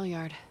that rail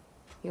yard.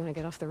 You want to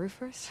get off the roof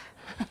first?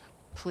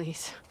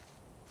 Please.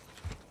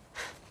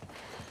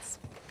 It's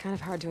kind of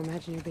hard to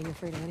imagine you being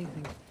afraid of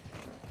anything.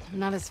 I'm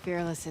not as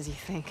fearless as you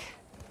think.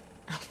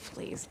 Oh,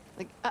 please.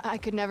 Like, I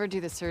could never do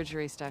the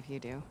surgery stuff you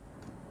do.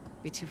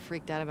 Be too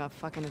freaked out about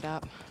fucking it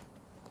up.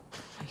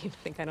 You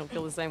think I don't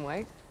feel the same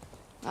way?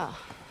 Oh,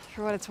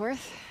 For what it's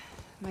worth,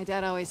 my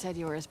dad always said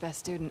you were his best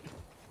student.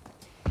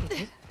 He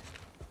did?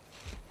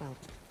 Well,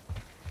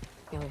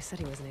 he always said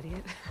he was an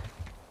idiot.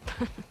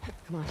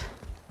 Come on.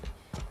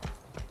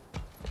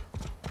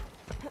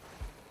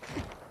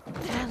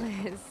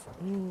 Alice.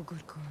 Ooh,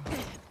 good girl.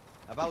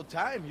 About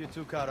time you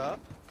two caught up.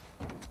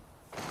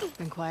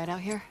 Been quiet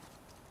out here?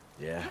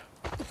 Yeah.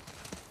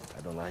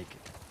 I don't like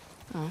it.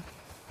 Oh,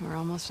 we're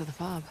almost to the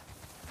fob.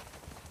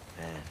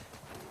 Man,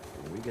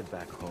 when we get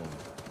back home,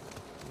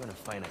 we're gonna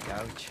find a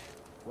couch,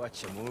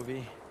 watch a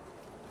movie,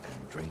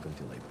 and drink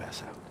until I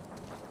pass out.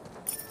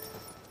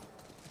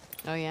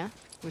 Oh yeah?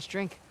 Which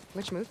drink?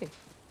 Which movie?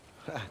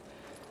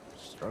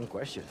 Strong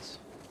questions.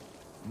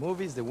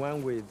 Movie's the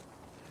one with...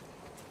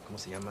 ¿Cómo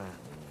se llama?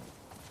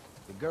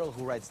 The girl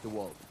who rides the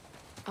wolf.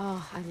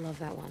 Oh, I love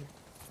that one.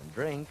 And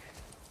drink...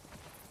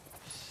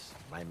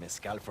 my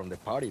mezcal from the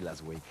party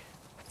last week.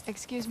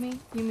 Excuse me?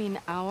 You mean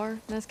our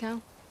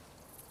mezcal?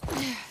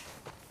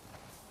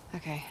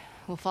 Okay,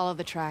 we'll follow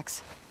the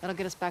tracks. That'll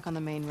get us back on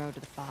the main road to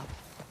the fob.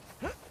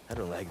 I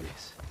don't like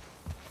this.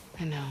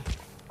 I know.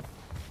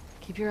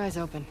 Keep your eyes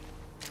open.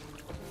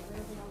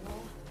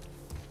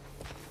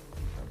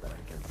 Not that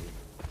I can see.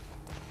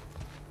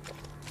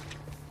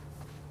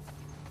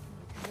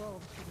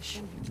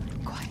 Shh.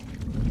 Quiet.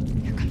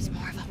 Here comes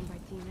more of them.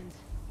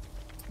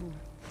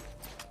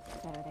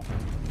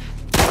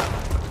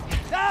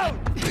 Down!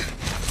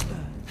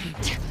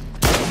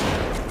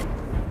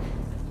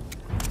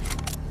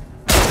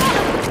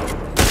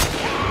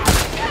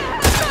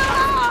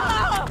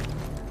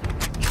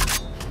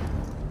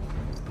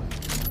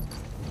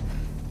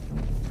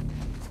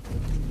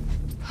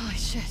 Holy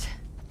shit.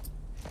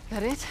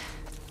 That it?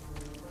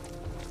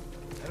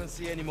 I don't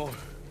see any more.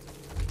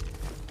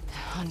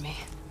 On me.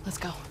 Let's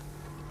go.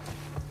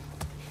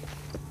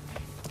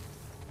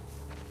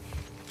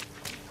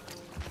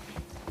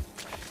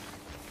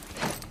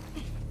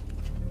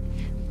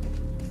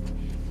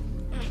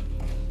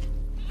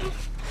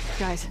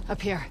 Guys,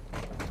 up here.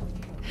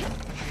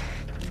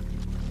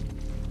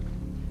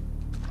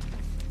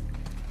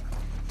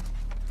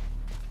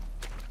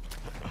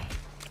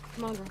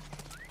 Come on, girl.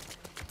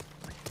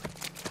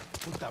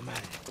 Puta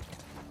madre.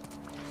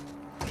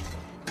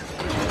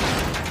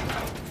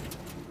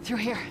 Through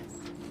here.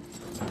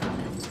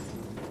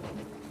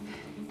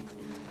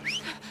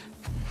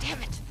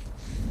 Damn it.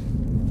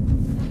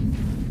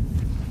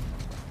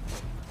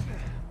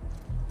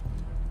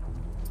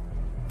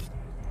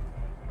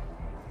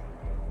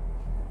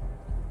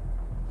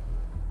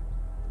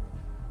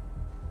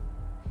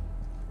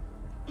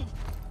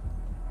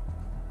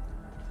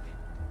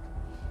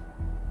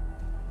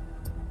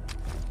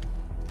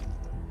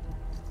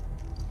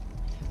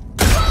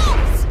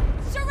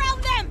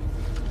 Surround them!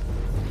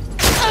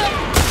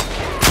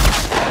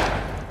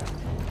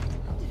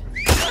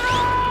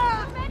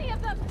 Many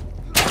of them!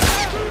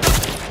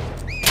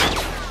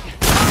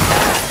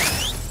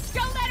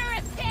 Don't let her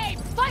escape!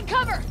 Find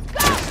cover!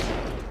 Go!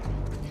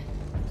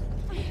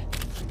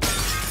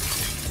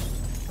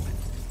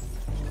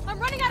 I'm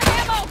running out of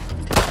ammo!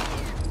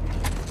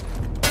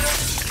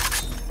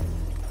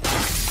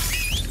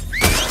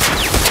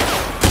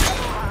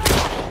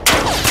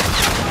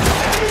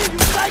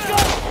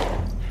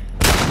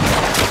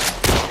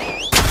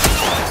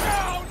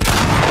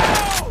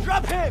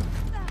 Drop him!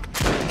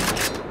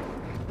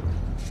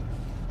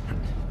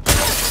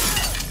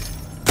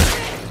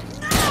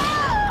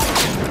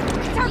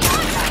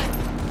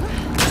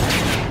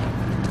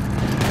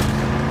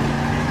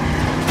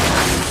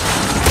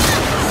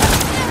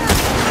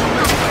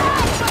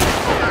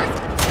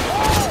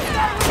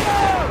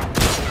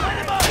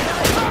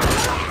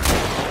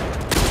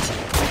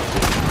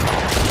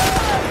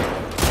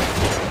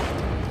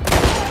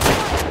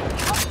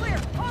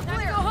 Time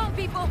to go home,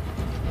 people!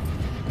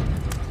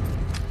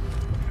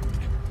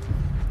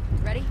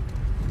 Ready?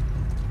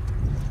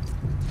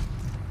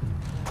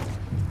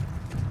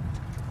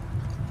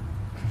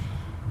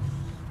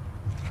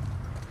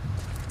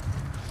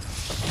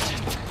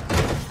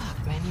 Fuck,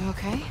 man, you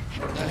okay?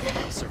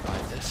 I'll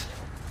survive this.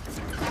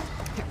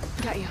 Here,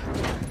 got you.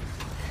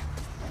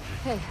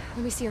 Hey,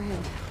 let me see your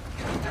hand.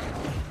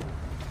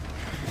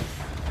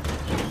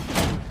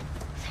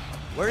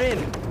 We're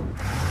in.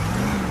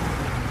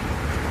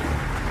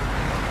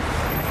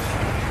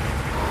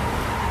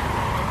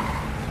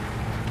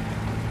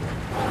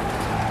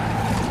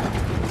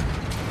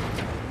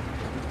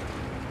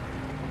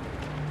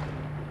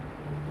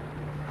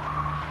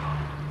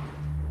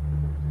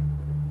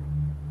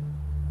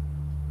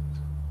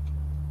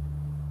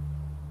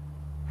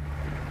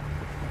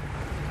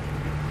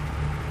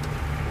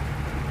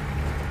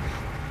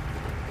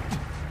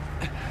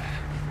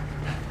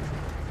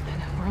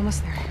 We're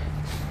almost there.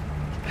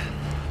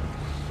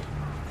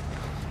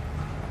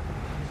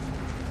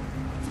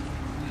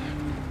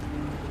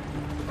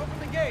 Open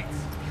the gates!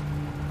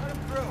 Let him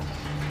through!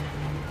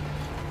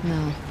 No.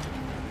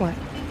 What?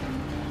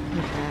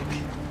 You're back.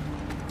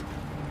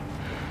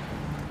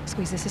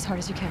 Squeeze this as hard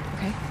as you can,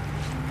 okay?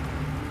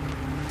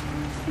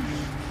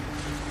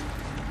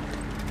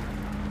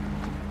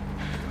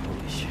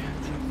 Holy shit.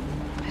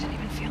 I didn't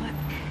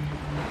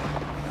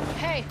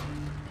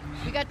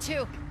We got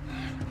two.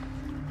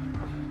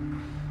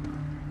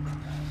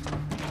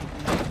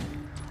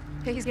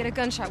 Hey, he's got a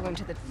gunshot wound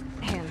to the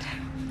hand.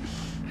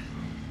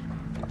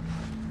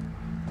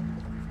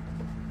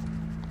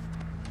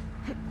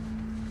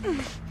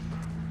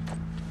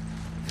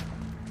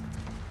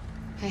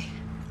 Hey.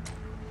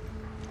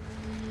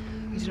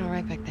 You did all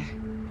right back there.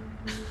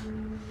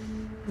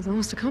 It was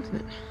almost a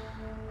compliment.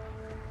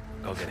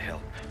 Go get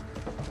help.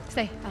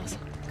 Stay, Alice.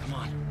 Come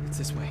on, it's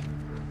this way.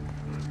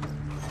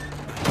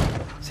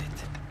 Sit.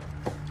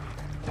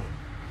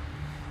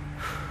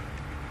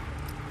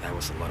 That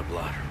was a lot of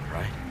blood,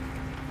 right?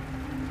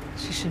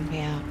 She shouldn't be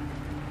out.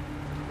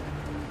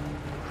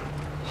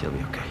 She'll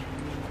be okay.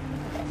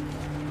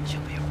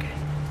 She'll be okay.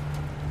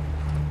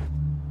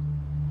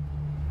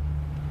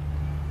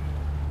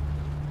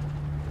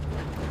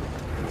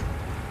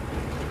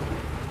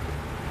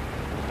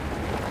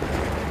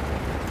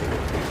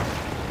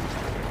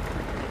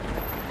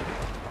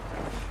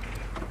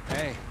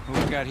 Hey, who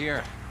we got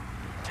here?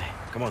 Hey,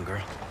 come on,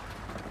 girl.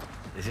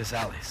 This is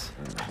Alice.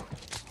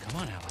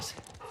 Come on, Alice.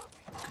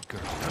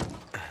 Good girl.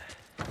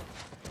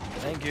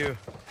 Thank you.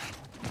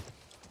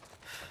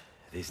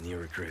 These new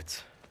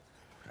recruits,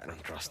 I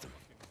don't trust them.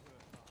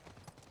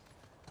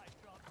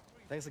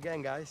 Thanks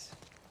again, guys.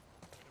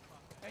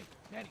 Hey,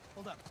 Manny,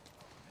 hold up.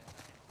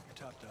 You're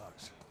top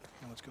dogs.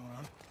 You know what's going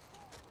on?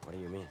 What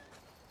do you mean?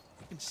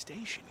 We've been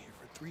stationed here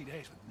for 3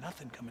 days with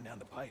nothing coming down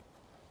the pipe.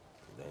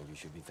 Then you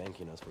should be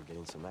thanking us for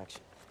getting some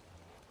action.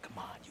 Come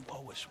on, you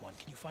owe us one.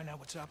 Can you find out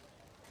what's up?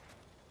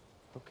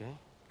 Okay.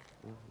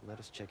 Well, let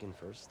us check in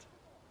first.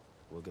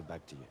 We'll get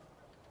back to you.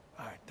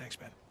 All right, thanks,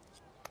 man.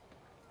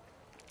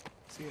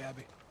 See you,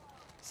 Abby.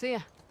 See ya.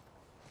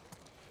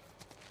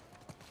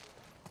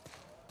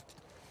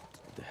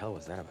 What the hell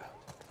was that about?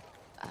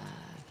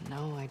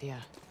 No idea.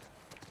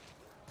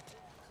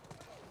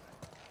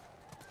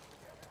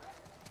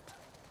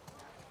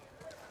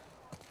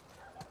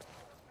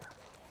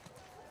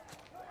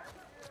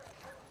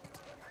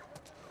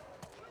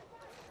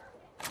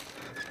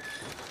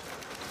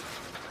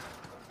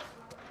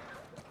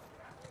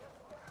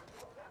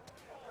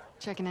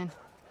 Checking in.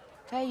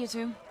 Hey, you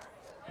two.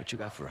 What you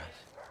got for us?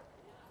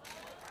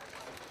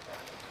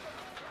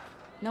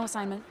 No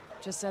assignment.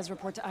 Just says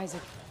report to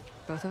Isaac.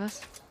 Both of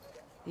us?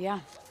 Yeah.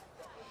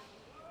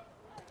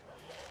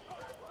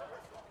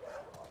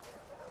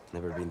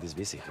 Never been this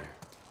busy here.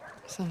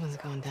 Something's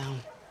going down.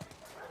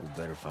 We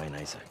better find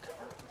Isaac.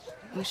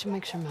 We should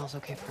make sure Mel's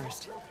okay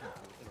first.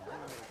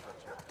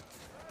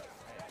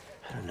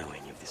 I don't know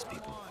any of these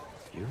people.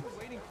 You?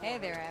 Hey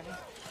there, Abby.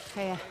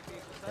 Hey,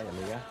 Hey,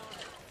 amiga.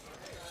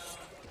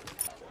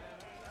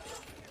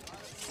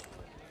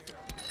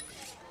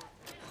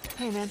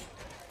 hey, man.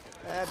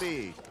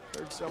 Abby,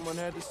 heard someone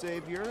had to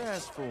save your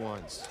ass for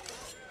once.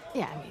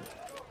 Yeah, I mean,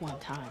 one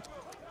time.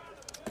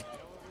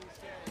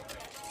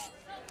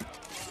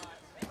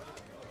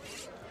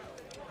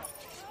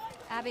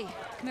 Abby,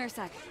 come here a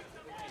sec.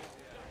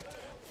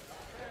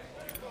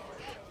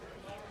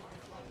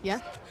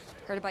 Yeah?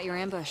 Heard about your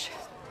ambush.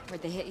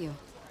 Where'd they hit you?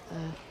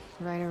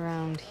 Right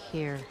around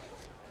here.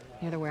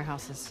 Near the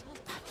warehouses.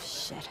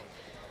 Shit.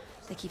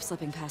 They keep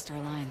slipping past our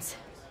lines.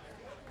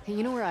 Hey,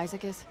 you know where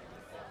Isaac is?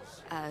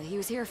 He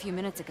was here a few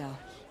minutes ago.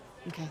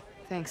 Okay,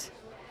 thanks.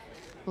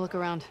 We'll look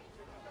around.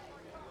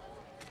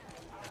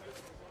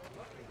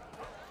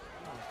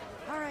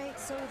 All right,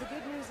 so the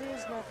good news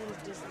is nothing's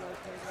dislocated.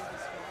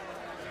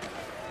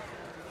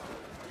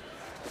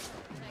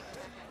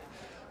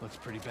 Looks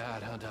pretty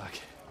bad, huh, Doc?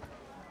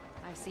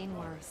 I've seen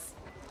worse.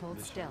 Hold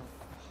still.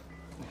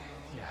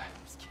 Yeah.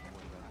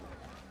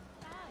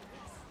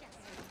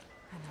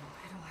 I know,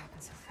 it all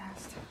happened so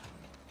fast.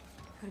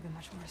 Could have been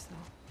much worse,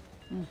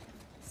 though.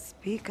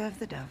 Speak of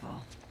the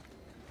devil.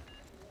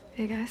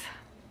 Hey, guys.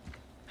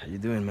 How you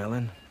doing,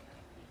 Melon?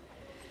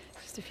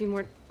 Just a few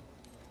more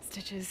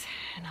stitches,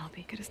 and I'll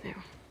be good as new.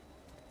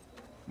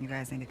 You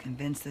guys need to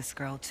convince this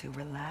girl to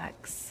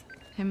relax.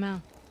 Hey,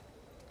 Mel.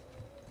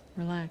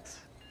 Relax.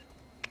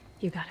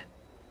 You got it.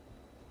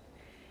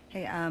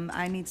 Hey,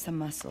 I need some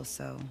muscle,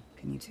 so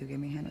can you two give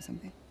me a hand with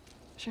something?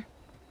 Sure.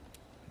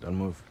 Don't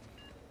move.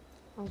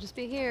 I'll just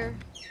be here.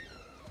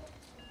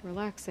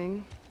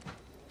 Relaxing.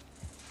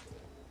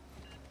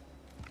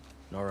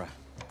 Nora,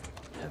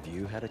 have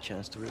you had a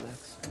chance to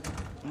relax?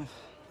 Ugh,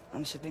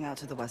 I'm shipping out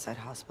to the Westside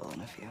Hospital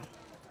in a few.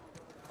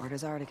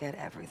 Orders are to get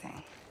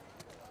everything.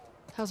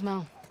 How's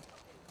Mel?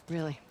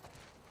 Really?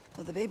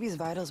 Well, the baby's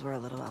vitals were a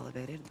little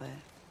elevated, but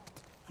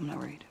I'm not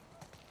worried.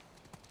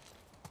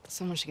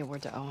 Someone should get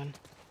word to Owen.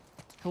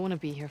 He'll want to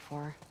be here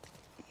for her.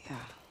 Yeah.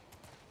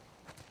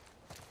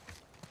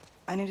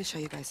 I need to show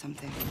you guys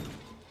something.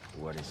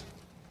 What is it?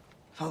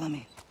 Follow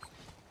me.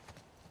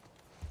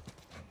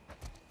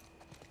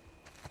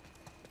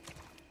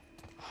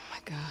 Oh my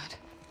God.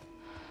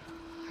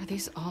 Are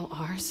these all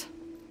ours?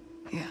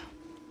 Yeah.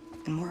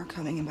 And more are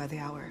coming in by the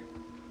hour.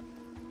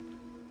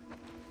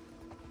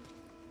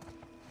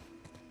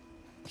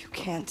 You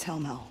can't tell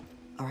Mel,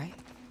 all right?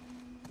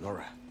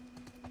 Nora.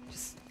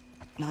 Just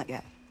not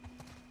yet.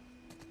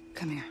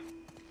 Come here.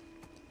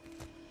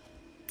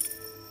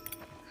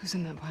 Who's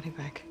in that body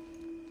bag?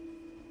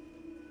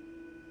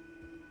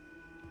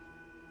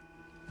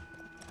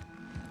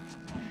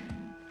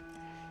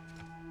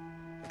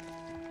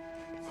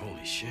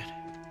 Holy shit.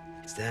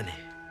 It's Danny.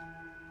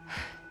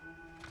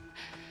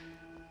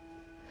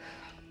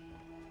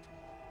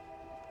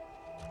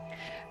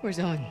 Where's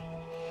Owen?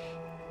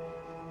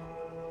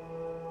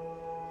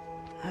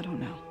 I don't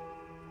know.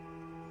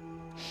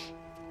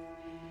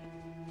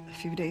 A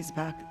few days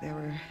back, there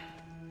were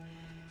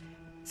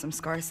some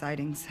Scar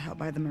sightings out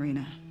by the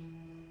marina.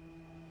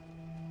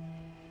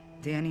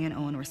 Danny and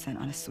Owen were sent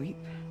on a sweep.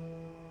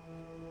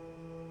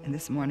 And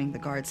this morning, the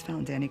guards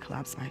found Danny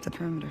collapsed by the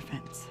perimeter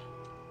fence.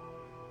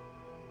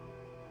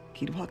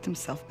 He'd walked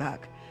himself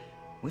back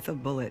with a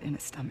bullet in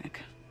his stomach.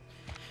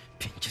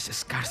 Pinches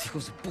Scars,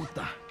 hijos de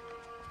puta.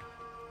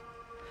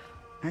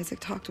 Isaac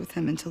talked with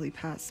him until he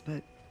passed,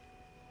 but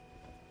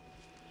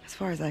as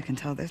far as I can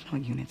tell, there's no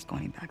units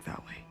going back that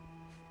way.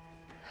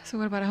 So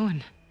what about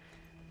Owen?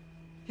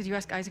 Did you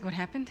ask Isaac what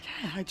happened?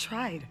 Yeah, I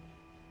tried.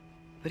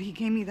 But he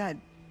gave me that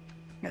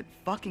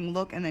fucking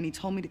look, and then he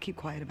told me to keep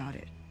quiet about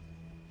it.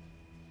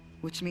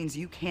 Which means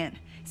you can't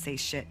say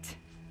shit.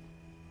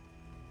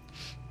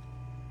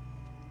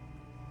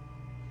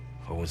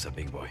 Owen's a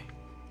big boy.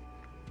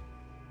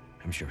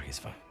 I'm sure he's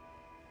fine.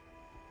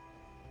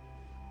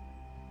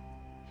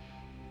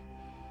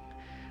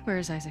 Where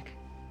is Isaac?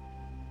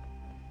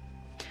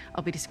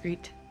 I'll be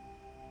discreet.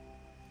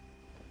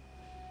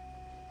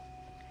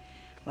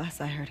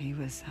 Last I heard, he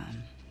was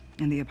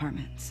in the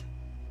apartments.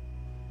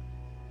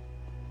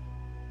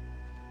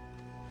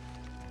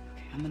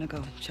 Okay, I'm gonna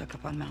go check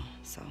up on Mel,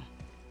 so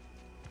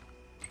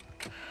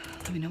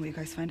let me know what you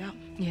guys find out.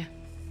 Yeah.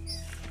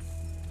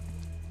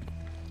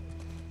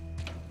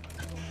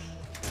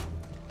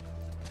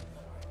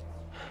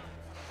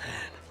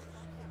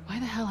 Why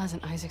the hell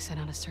hasn't Isaac sent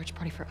out a search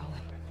party for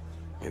Owen?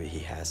 Maybe he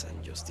has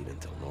and just didn't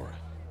tell Nora.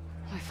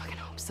 I fucking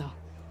hope so.